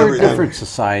 We're a different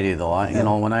society, though. You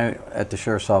know, when at the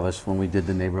sheriff's office, when we did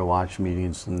the neighbor watch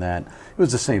meetings and that, it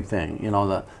was the same thing. You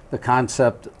know, the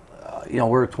concept, you know,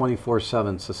 we're a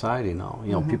 24/7 society now.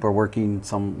 You know, people are working,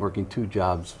 some working 2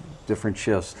 jobs, different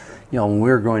shifts. You know, when we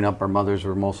were growing up, our mothers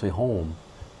were mostly home.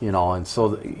 You know, and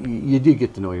so you do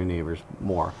get to know your neighbors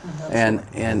more. And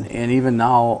even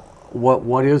now,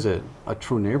 what is it? A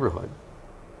true neighborhood.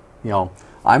 You know,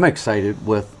 I'm excited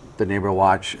with the Neighbor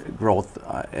Watch growth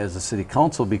as a city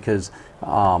council because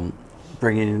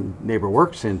bringing Neighbor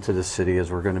Works into the city,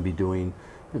 as we're going to be doing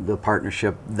the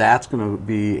partnership, that's going to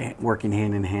be working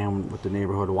hand in hand with the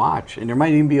Neighborhood Watch. And there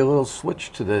might even be a little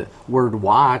switch to the word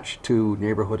watch to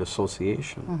neighborhood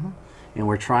association. And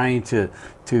we're trying to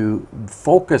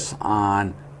focus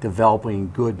on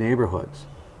developing good neighborhoods.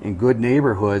 in good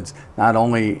neighborhoods, not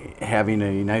only having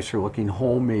a nicer looking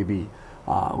home, maybe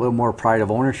a little more pride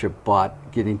of ownership,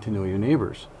 but getting to know your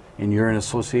neighbors. And you're in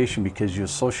association because you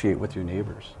associate with your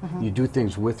neighbors. You do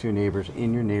things with your neighbors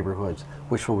in your neighborhoods,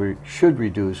 which should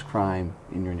reduce crime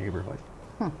in your neighborhood.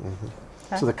 Okay.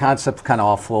 So the concept kind of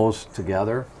all flows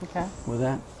together with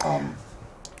that.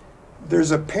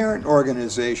 There's a parent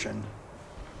organization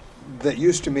that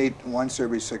used to meet once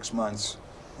every 6 months,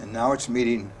 and now it's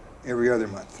meeting every other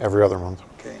month. Every other month.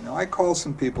 Okay, now I called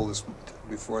some people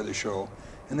before the show,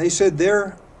 and they said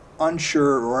they're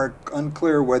unsure or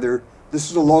unclear whether this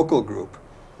is a local group,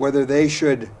 whether they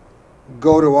should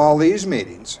go to all these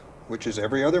meetings, which is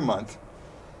every other month,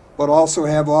 but also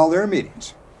have all their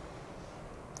meetings.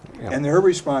 And their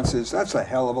response is, that's a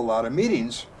hell of a lot of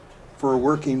meetings for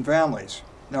working families.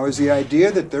 Now, is the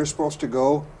idea that they're supposed to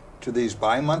go to these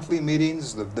bi-monthly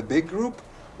meetings, the big group,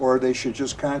 or they should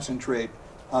just concentrate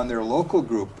on their local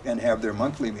group and have their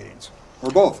monthly meetings, or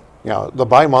both? Yeah, the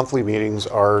bi-monthly meetings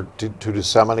are to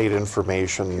disseminate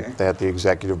information that the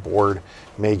executive board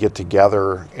may get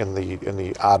together in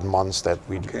the odd months that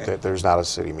that there's not a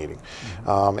city meeting,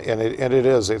 and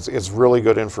it's really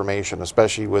good information,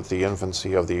 especially with the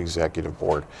infancy of the executive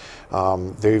board.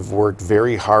 They've worked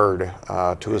very hard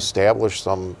to establish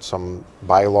some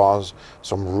bylaws,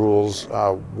 some rules.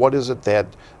 What is it that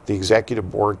the executive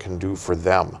board can do for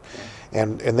them?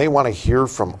 And they want to hear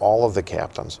from all of the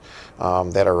captains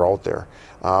that are out there.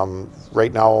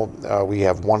 Right now, we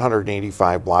have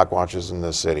 185 block watches in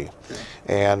the city.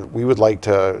 And we would like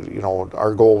to,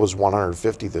 our goal was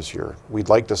 150 this year. We'd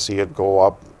like to see it go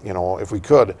up, if we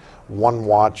could, one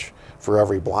watch for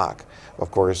every block.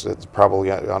 Of course, it's probably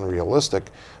unrealistic,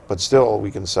 but still,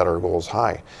 we can set our goals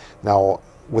high. Now,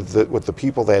 with the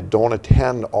people that don't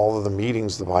attend all of the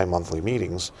meetings, the bi-monthly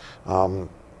meetings,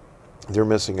 they're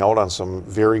missing out on some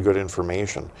very good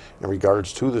information in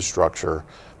regards to the structure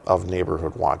of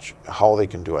Neighborhood Watch, how they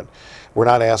can do it. We're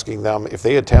not asking them, if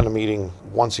they attend a meeting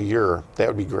once a year, that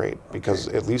would be great, because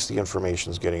at least the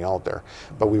information is getting out there.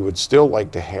 But we would still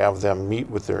like to have them meet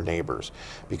with their neighbors,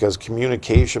 because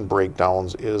communication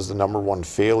breakdowns is the #1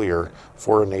 failure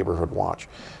for a Neighborhood Watch.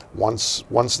 Once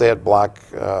that block,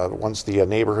 once the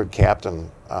neighborhood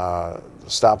captain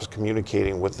stops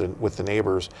communicating with the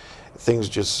neighbors, things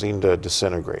just seem to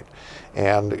disintegrate.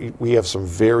 And we have some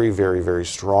very, very, very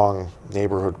strong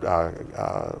neighborhood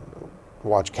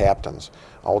watch captains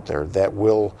out there that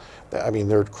will,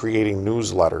 they're creating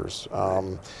newsletters.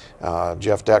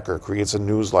 Jeff Decker creates a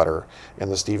newsletter in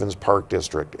the Stevens Park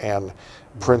District and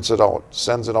prints it out,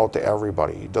 sends it out to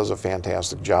everybody. He does a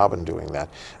fantastic job in doing that.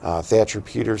 Thatcher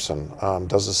Peterson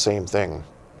does the same thing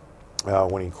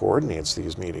when he coordinates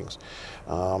these meetings.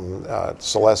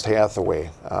 Celeste Hathaway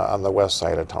on the west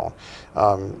side of town.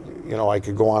 I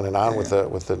could go on and on with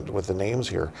the names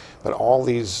here, but all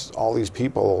these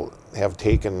people have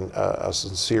taken a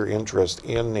sincere interest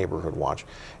in Neighborhood Watch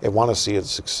and want to see it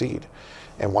succeed,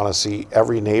 and want to see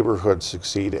every neighborhood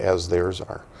succeed as theirs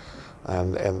are.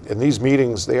 And these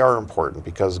meetings, they are important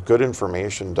because good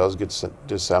information does get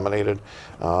disseminated.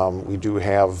 We do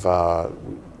have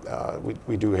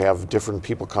we do have different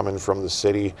people coming from the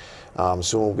city.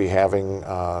 Soon we'll be having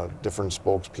different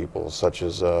spokespeople, such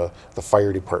as the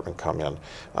fire department come in.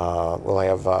 We'll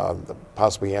have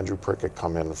possibly Andrew Prickett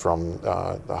come in from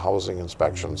the housing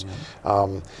inspections.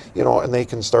 And they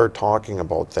can start talking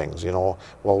about things. Well,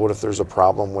 what if there's a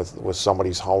problem with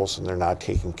somebody's house and they're not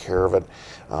taking care of it?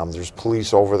 There's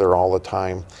police over there all the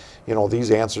time.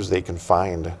 These answers they can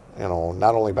find,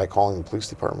 not only by calling the police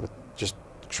department, but just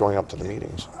showing up to the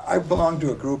meetings. I belonged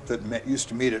to a group that used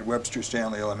to meet at Webster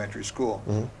Stanley Elementary School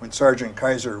when Sergeant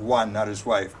Kaiser won, not his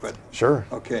wife, but sure.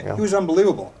 Okay, yeah. He was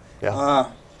unbelievable. Yeah.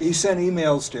 He sent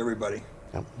emails to everybody.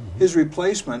 Yep. His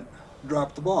replacement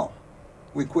dropped the ball.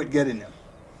 We quit getting him,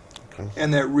 Okay.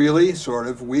 and that really sort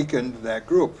of weakened that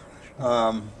group.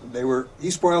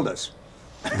 He spoiled us.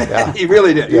 Yeah. He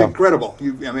really did. Yeah. Incredible.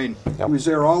 He Yep. was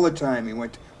there all the time.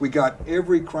 We got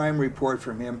every crime report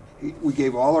from him. We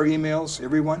gave all our emails,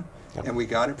 everyone, Yep. and we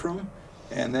got it from him.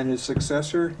 And then his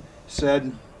successor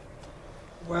said,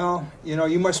 well,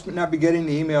 you must not be getting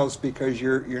the emails because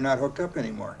you're not hooked up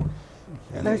anymore.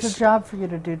 And There's a job for you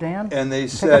to do, Dan. And they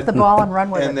Pick said, up the ball and run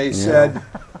with it. and they said,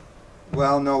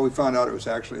 well, no, we found out it was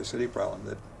actually a city problem,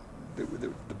 that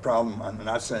the problem on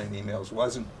not sending emails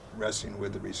wasn't resting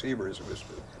with the receivers. It was,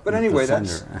 but anyway, that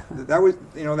was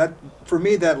that for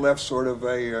me that left sort of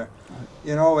a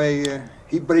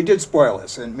but he did spoil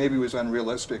us, and maybe it was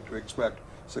unrealistic to expect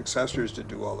successors to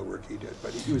do all the work he did,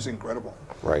 but he was incredible.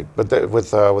 Right, but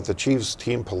with the chief's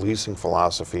team policing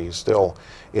philosophy, still,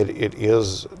 it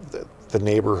is the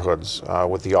neighborhoods,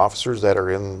 with the officers that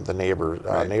are in the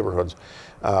neighborhoods,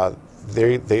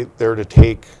 they're to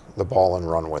take the ball and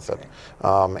run with it,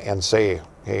 and say,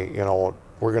 hey, you know,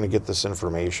 we're going to get this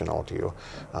information out to you.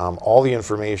 All the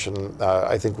information,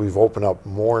 I think we've opened up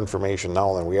more information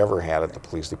now than we ever had at the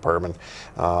police department.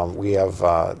 We have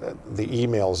the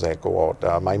emails that go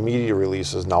out. My media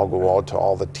releases now go out to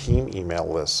all the team email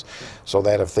lists, so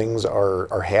that if things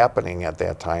are happening at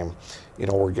that time, you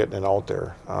know, we're getting it out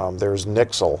there. There's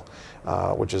Nixle,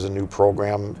 which is a new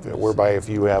program whereby if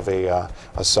you have a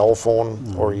cell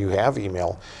phone or you have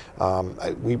email,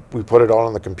 we put it out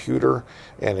on the computer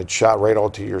and it's shot right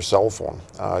out to your cell phone,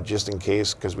 just in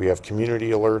case, because we have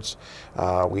community alerts,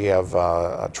 we have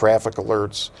traffic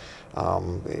alerts.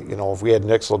 You know, if we had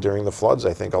Nixle during the floods,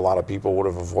 I think a lot of people would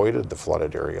have avoided the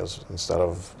flooded areas instead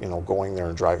of, you know, going there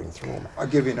and driving through them. I'll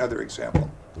give you another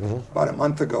example. About a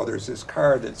month ago, there's this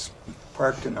car that's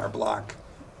parked in our block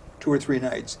 2 or 3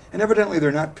 nights, and evidently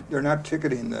they're not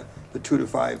ticketing the 2 to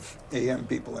 5 a.m.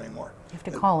 people anymore. You have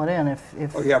to call it in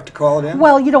if Oh, you have to call it in?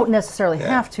 well, you don't necessarily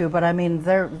have to, but I mean,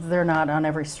 they're not on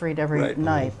every street every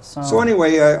night. So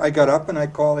anyway, I got up and I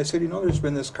called. I said, you know, there's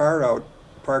been this car out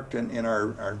parked in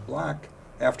our block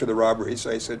after the robberies.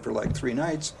 I said, for like 3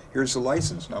 nights, here's the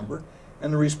license number.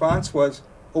 And the response was,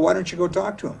 well, why don't you go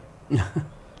talk to him?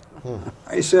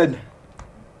 I said,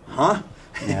 huh?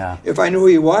 Yeah. If I knew who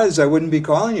he was, I wouldn't be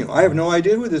calling you. I have no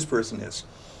idea who this person is.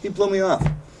 He blew me off.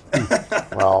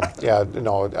 Well, yeah,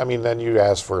 no, I mean, then you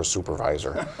ask for a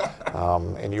supervisor,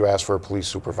 and you ask for a police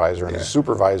supervisor, and the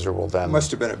supervisor will then... It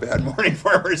must have been a bad morning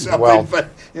for him or something, Well, but,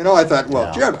 you know, I thought,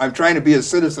 well, Jim, I'm trying to be a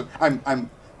citizen. I'm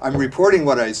reporting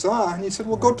what I saw, and he said,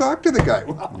 well, go talk to the guy.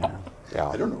 Well, Yeah.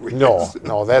 I don't know who he is.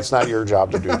 No, that's not your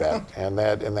job to do that, and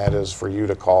that is for you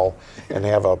to call and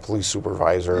have a police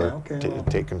supervisor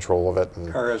take control of it. And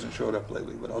The car hasn't showed up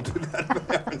lately, but I'll do that if it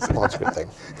happens. well, that's a good thing.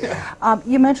 Yeah.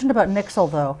 You mentioned about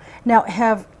Nixle, though. Now,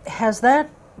 has that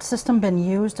system been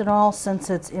used at all since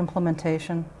its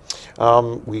implementation?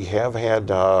 We have had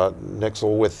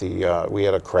Nixle with the, we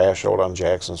had a crash out on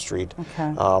Jackson Street.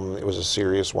 Okay. It was a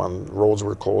serious one. Roads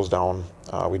were closed down.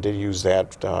 We did use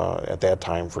that at that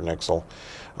time for Nixle.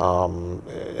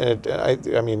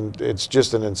 I mean, it's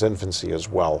just in its infancy as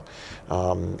well.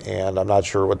 And I'm not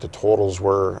sure what the totals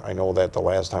were. I know that the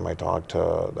last time I talked to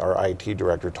our IT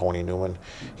director, Tony Newman,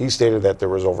 he stated that there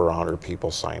was over 100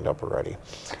 people signed up already.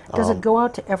 Does it go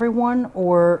out to everyone,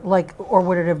 or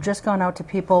would it have just gone out to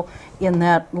people in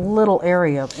that little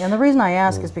area? And the reason I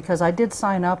ask is because I did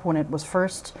sign up when it was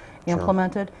first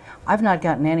implemented. I've not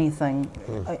gotten anything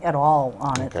at all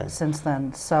on it since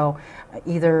then. So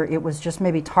either it was just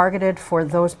maybe targeted for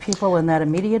those people in that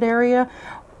immediate area,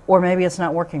 or maybe it's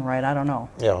not working right. I don't know.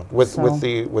 Yeah, with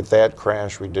that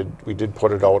crash, we did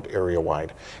put it out area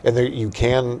wide, and there, you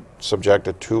can subject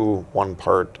it to one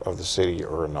part of the city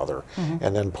or another,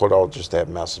 and then put out just that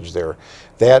message there.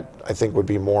 That I think would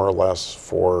be more or less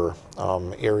for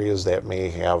areas that may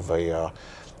have a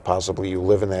possibly you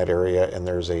live in that area and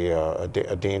there's a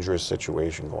dangerous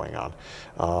situation going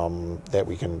on, that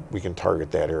we can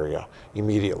target that area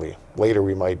immediately. Later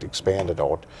we might expand it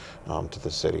out to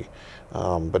the city.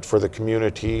 But for the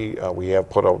community, we have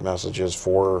put out messages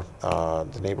for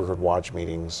the neighborhood watch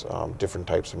meetings, different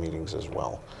types of meetings as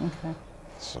well. Okay.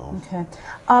 So. Okay.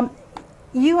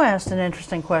 You asked an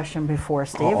interesting question before,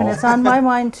 Steve, and it's on my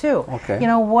mind too. Okay. You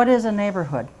know, what is a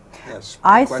neighborhood? Yes,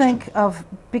 I question. think of,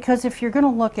 because if you're going to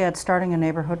look at starting a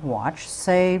neighborhood watch,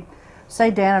 say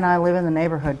Dan and I live in the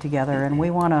neighborhood together and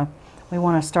we want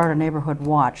to start a neighborhood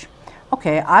watch.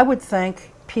 Okay, I would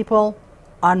think people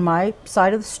on my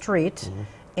side of the street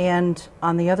and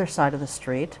on the other side of the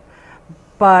street,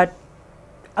 but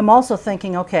I'm also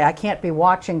thinking, okay, I can't be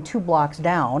watching 2 blocks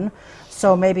down,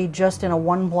 so maybe just in a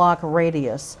 1-block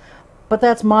radius. But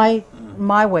that's my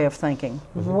way of thinking.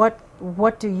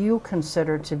 What do you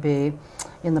consider to be,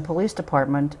 in the police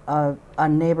department, a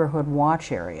neighborhood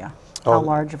watch area? How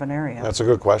large of an area? That's a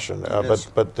good question.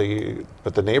 But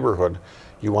the neighborhood,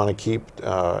 you want to keep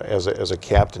as a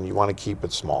captain, you want to keep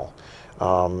it small,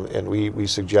 and we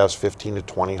suggest 15 to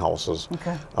 20 houses,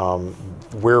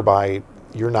 whereby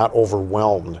you're not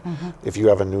overwhelmed if you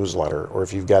have a newsletter or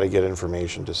if you've got to get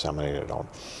information disseminated out.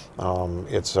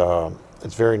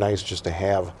 It's very nice just to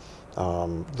have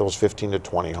those 15 to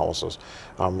 20 houses.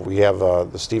 We have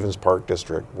the Stevens Park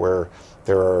District where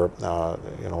there are,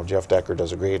 Jeff Decker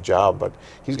does a great job, but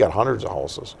he's got hundreds of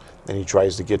houses, and he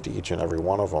tries to get to each and every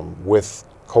one of them with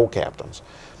co-captains.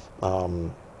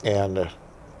 And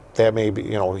that may be,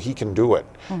 he can do it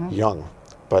young.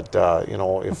 But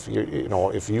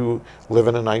if you live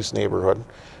in a nice neighborhood,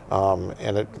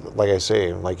 And it, like I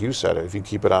say, like you said, if you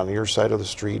keep it on your side of the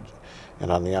street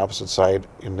and on the opposite side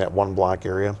in that one block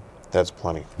area, that's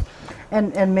plenty.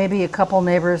 And maybe a couple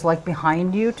neighbors like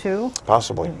behind you too?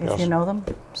 Possibly, If yes. you know them?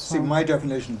 See, my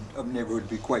definition of neighborhood would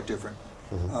be quite different.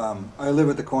 I live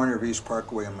at the corner of East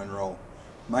Parkway and Monroe.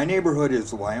 My neighborhood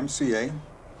is the YMCA,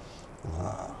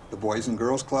 the Boys and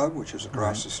Girls Club, which is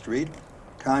across the street,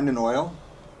 Condon Oil,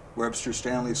 Webster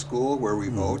Stanley School, where we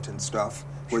vote and stuff,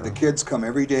 where the kids come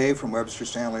every day from Webster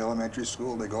Stanley Elementary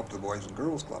School, they go up to the Boys and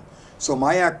Girls Club. So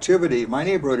my activity, my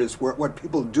neighborhood is what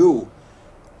people do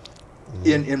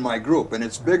in my group, and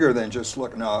it's bigger than just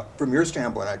look. Now, from your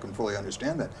standpoint, I can fully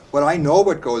understand that, but I know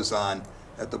what goes on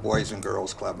at the Boys and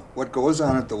Girls Club, what goes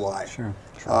on at the Y,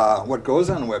 what goes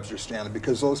on in Webster Stanley,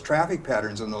 because those traffic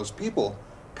patterns and those people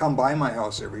come by my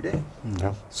house every day.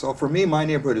 Yeah. So for me, my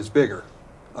neighborhood is bigger.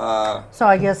 So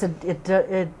I guess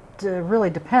it really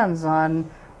depends on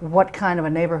what kind of a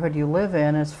neighborhood you live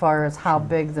in as far as how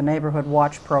big the neighborhood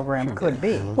watch program could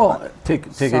be. Well,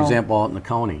 take So- example out in the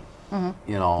county. You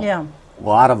know, Yeah. a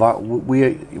lot of our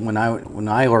when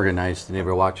I organized the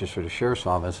neighborhood watches for the sheriff's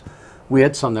office, we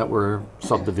had some that were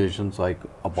subdivisions, like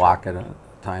a block at a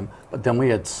time, but then we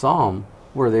had some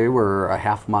where they were a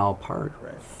half mile apart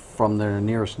from their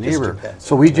nearest neighbor. depends.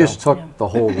 So we just took the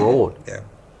whole road, Yeah.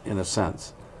 in a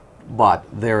sense. But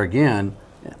there again,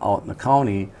 out in the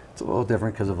county, it's a little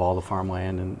different because of all the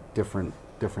farmland and different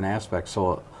aspects.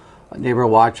 So a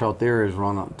neighborhood watch out there is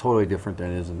run totally different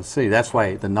than it is in the city. That's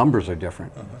why the numbers are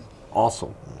different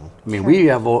also. I mean, we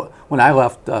have, when I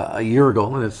left a year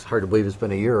ago, and it's hard to believe it's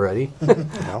been a year already,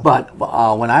 but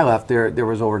when I left there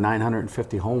was over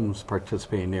 950 homes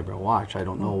participating in Neighborhood Watch. I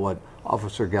don't know what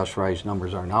Officer Gelschrei's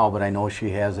numbers are now, but I know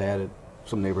she has added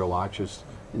some Neighborhood Watches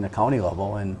in the county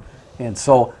level. And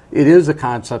so it is a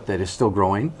concept that is still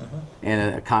growing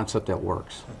and a concept that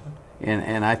works.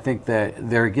 And I think that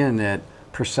there again, that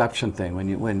perception thing,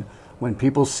 when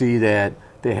people see that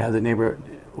they have the Neighborhood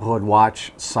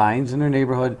Watch signs in their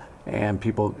neighborhood, and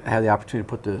people have the opportunity to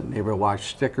put the Neighborhood Watch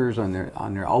stickers on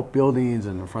their outbuildings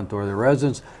and the front door of their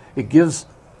residence, it gives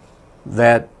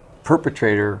that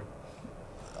perpetrator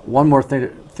one more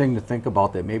thing to think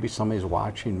about, that maybe somebody's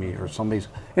watching me, or somebody's,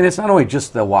 and it's not only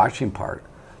just the watching part.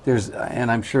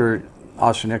 And I'm sure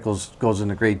Officer Nichols goes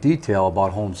into great detail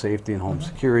about home safety and home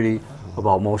security,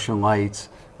 about motion lights,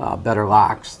 better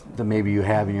locks than maybe you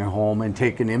have in your home, and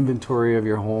take an inventory of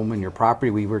your home and your property.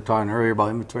 We were talking earlier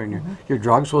about inventorying your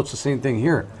drugs. Well, it's the same thing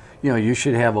here. You know, you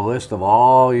should have a list of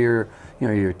all your,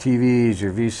 your TVs,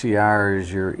 your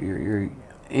VCRs, your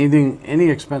any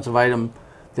expensive item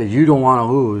that you don't want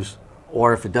to lose,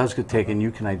 or if it does get taken,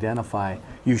 you can identify.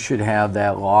 You should have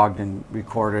that logged and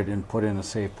recorded and put in a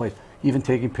safe place. Even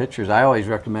taking pictures. I always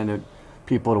recommended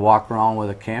people to walk around with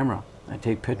a camera and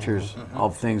take pictures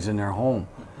of things in their home.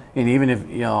 And even if,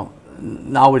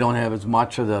 now we don't have as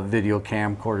much of the video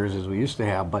camcorders as we used to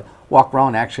have, but walk around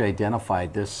and actually identify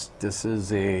this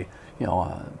is a, a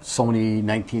Sony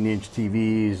 19-inch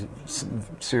TV,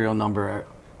 serial number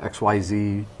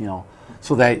XYZ,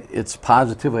 so that it's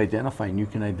positively identifying. You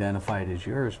can identify it as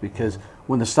yours, because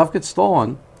when the stuff gets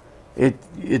stolen,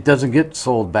 it doesn't get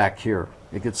sold back here.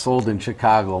 It gets sold in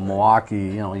Chicago,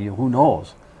 Milwaukee, who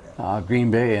knows, Green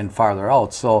Bay and farther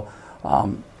out. So,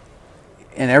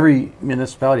 and every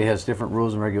municipality has different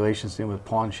rules and regulations dealing with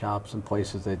pawn shops and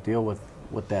places that deal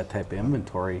with that type of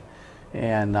inventory.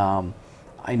 And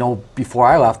I know before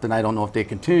I left, and I don't know if they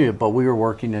continue, but we were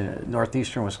working in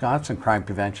Northeastern Wisconsin. Crime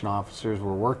prevention officers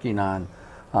were working on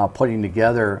putting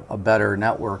together a better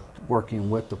network, working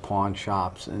with the pawn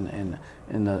shops and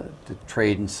the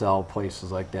trade and sell places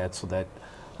like that, so that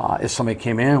if somebody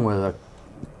came in with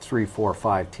 3, 4,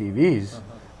 5 TVs,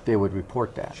 they would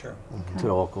report that to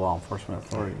the local law enforcement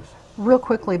authorities. Real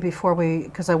quickly before we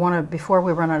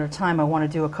run out of time, I want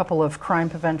to do a couple of crime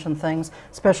prevention things,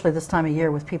 especially this time of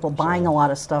year with people buying a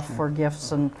lot of stuff for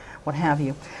gifts and what have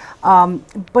you.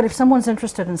 But if someone's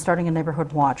interested in starting a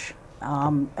neighborhood watch,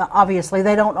 obviously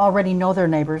they don't already know their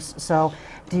neighbors, so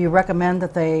do you recommend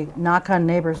that they knock on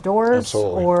neighbors' doors?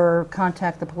 Absolutely. Or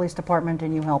contact the police department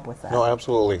and you help with that? No,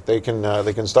 absolutely. They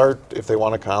can start if they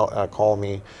want to call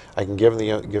me. I can give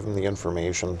them the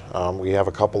information. We have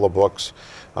a couple of books.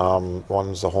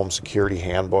 One's the Home Security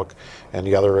Handbook, and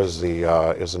the other is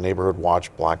the Neighborhood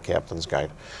Watch Block Captain's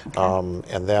Guide.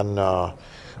 And then,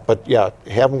 but yeah,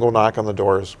 have them go knock on the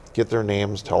doors, get their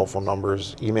names, telephone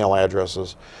numbers, email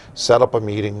addresses, set up a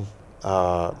meeting.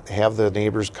 Have the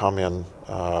neighbors come in,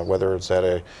 whether it's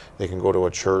they can go to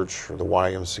a church or the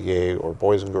YMCA or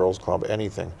Boys and Girls Club,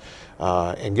 anything,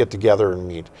 and get together and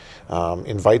meet.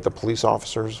 Invite the police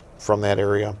officers from that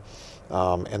area.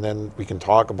 and then we can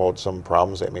talk about some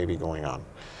problems that may be going on,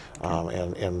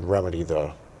 and remedy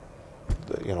the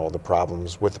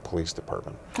problems with the police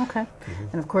department. Okay.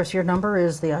 And of course, your number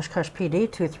is the Oshkosh PD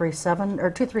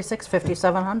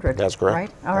 236-5700. That's correct.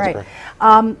 Right. All That's right.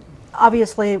 correct.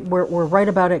 Obviously, we're right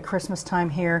about at Christmas time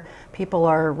here. People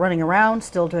are running around,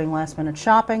 still doing last-minute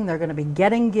shopping. They're going to be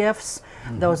getting gifts.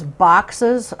 Those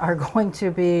boxes are going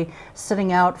to be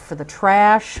sitting out for the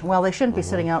trash. Well, they shouldn't be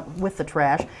sitting out with the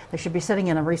trash. They should be sitting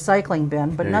in a recycling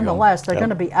bin. But nonetheless, they're going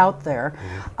to be out there.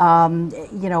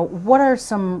 You know, what are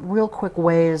some real quick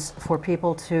ways for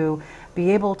people to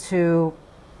be able to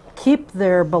keep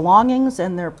their belongings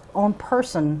and their own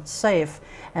person safe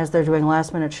as they're doing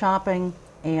last-minute shopping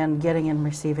and getting and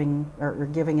receiving, or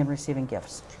giving and receiving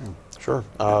gifts? Sure.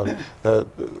 The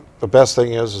best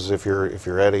thing is if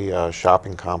you're at a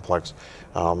shopping complex,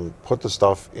 put the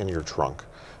stuff in your trunk.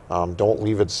 Don't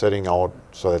leave it sitting out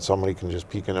so that somebody can just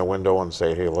peek in a window and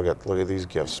say, "Hey, look at these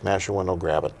gifts." Smash a window,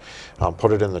 grab it.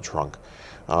 Put it in the trunk.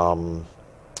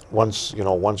 Once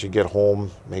you get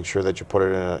home, make sure that you put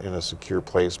it in a secure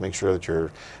place. Make sure that your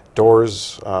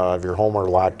doors of your home are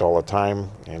locked all the time,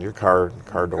 and your car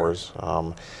doors.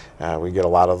 We get a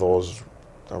lot of those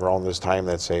around this time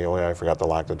that say, "Oh yeah, I forgot to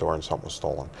lock the door and something was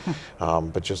stolen."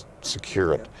 But just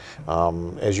secure it.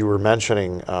 As you were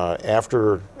mentioning,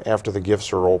 after the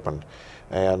gifts are opened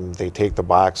and they take the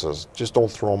boxes, just don't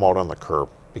throw them out on the curb,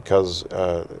 because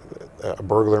a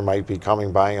burglar might be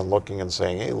coming by and looking and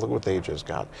saying, "Hey, look what they just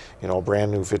got,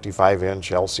 brand new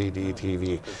 55-inch LCD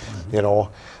TV, or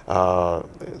a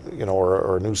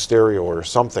new stereo or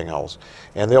something else,"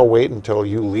 and they'll wait until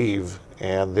you leave,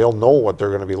 and they'll know what they're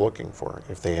going to be looking for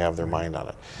if they have their mind on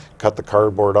it. Cut the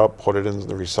cardboard up, put it in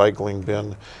the recycling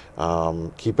bin,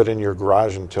 keep it in your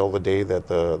garage until the day that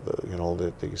the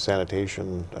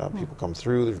sanitation people come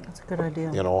through. That's a good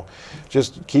idea.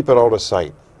 Just keep it out of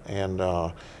sight, and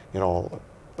the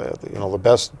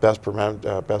best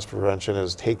prevention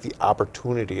is take the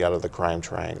opportunity out of the crime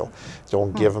triangle.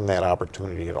 Don't give them that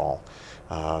opportunity at all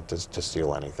to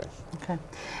steal anything. Okay.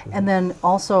 And then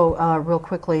also, real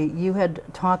quickly, you had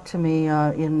talked to me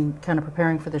in kind of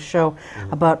preparing for the show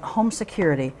about home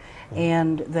security,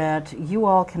 and that you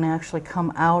all can actually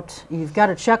come out. You've got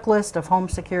a checklist of home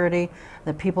security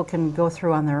that people can go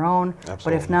through on their own. Absolutely.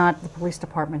 But if not, the police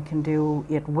department can do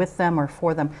it with them or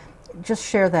for them. Just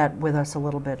share that with us a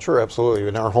little bit. Sure, absolutely.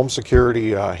 In our home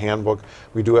security handbook,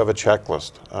 we do have a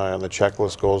checklist, and the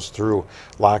checklist goes through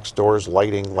locks, doors,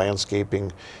 lighting,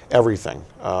 landscaping, everything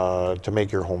to make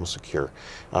your home secure.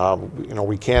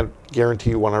 We can't guarantee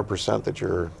you 100% that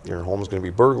your home is going to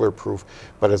be burglar-proof,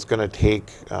 but it's going to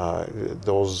take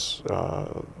those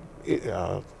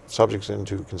subjects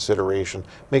into consideration.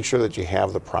 Make sure that you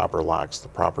have the proper locks, the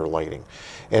proper lighting.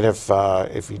 And if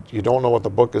you don't know what the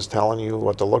book is telling you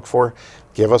what to look for,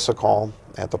 give us a call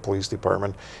at the police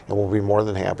department, and we'll be more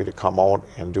than happy to come out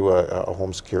and do a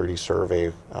home security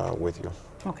survey with you.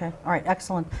 Okay. All right.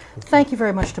 Excellent. Thank you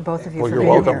very much to both of you for you're being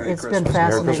welcome. here. Merry It's Christmas. been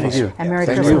fascinating. Merry Christmas. And Merry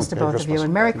Thank Christmas you. to both of you.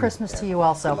 And Merry Christmas to you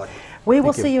also. luck. We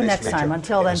will Thank you. see you Nice next to meet time. you.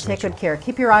 Until then, Nice to take meet good you. care.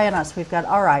 Keep your eye on us. We've got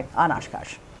All Right on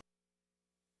Oshkosh.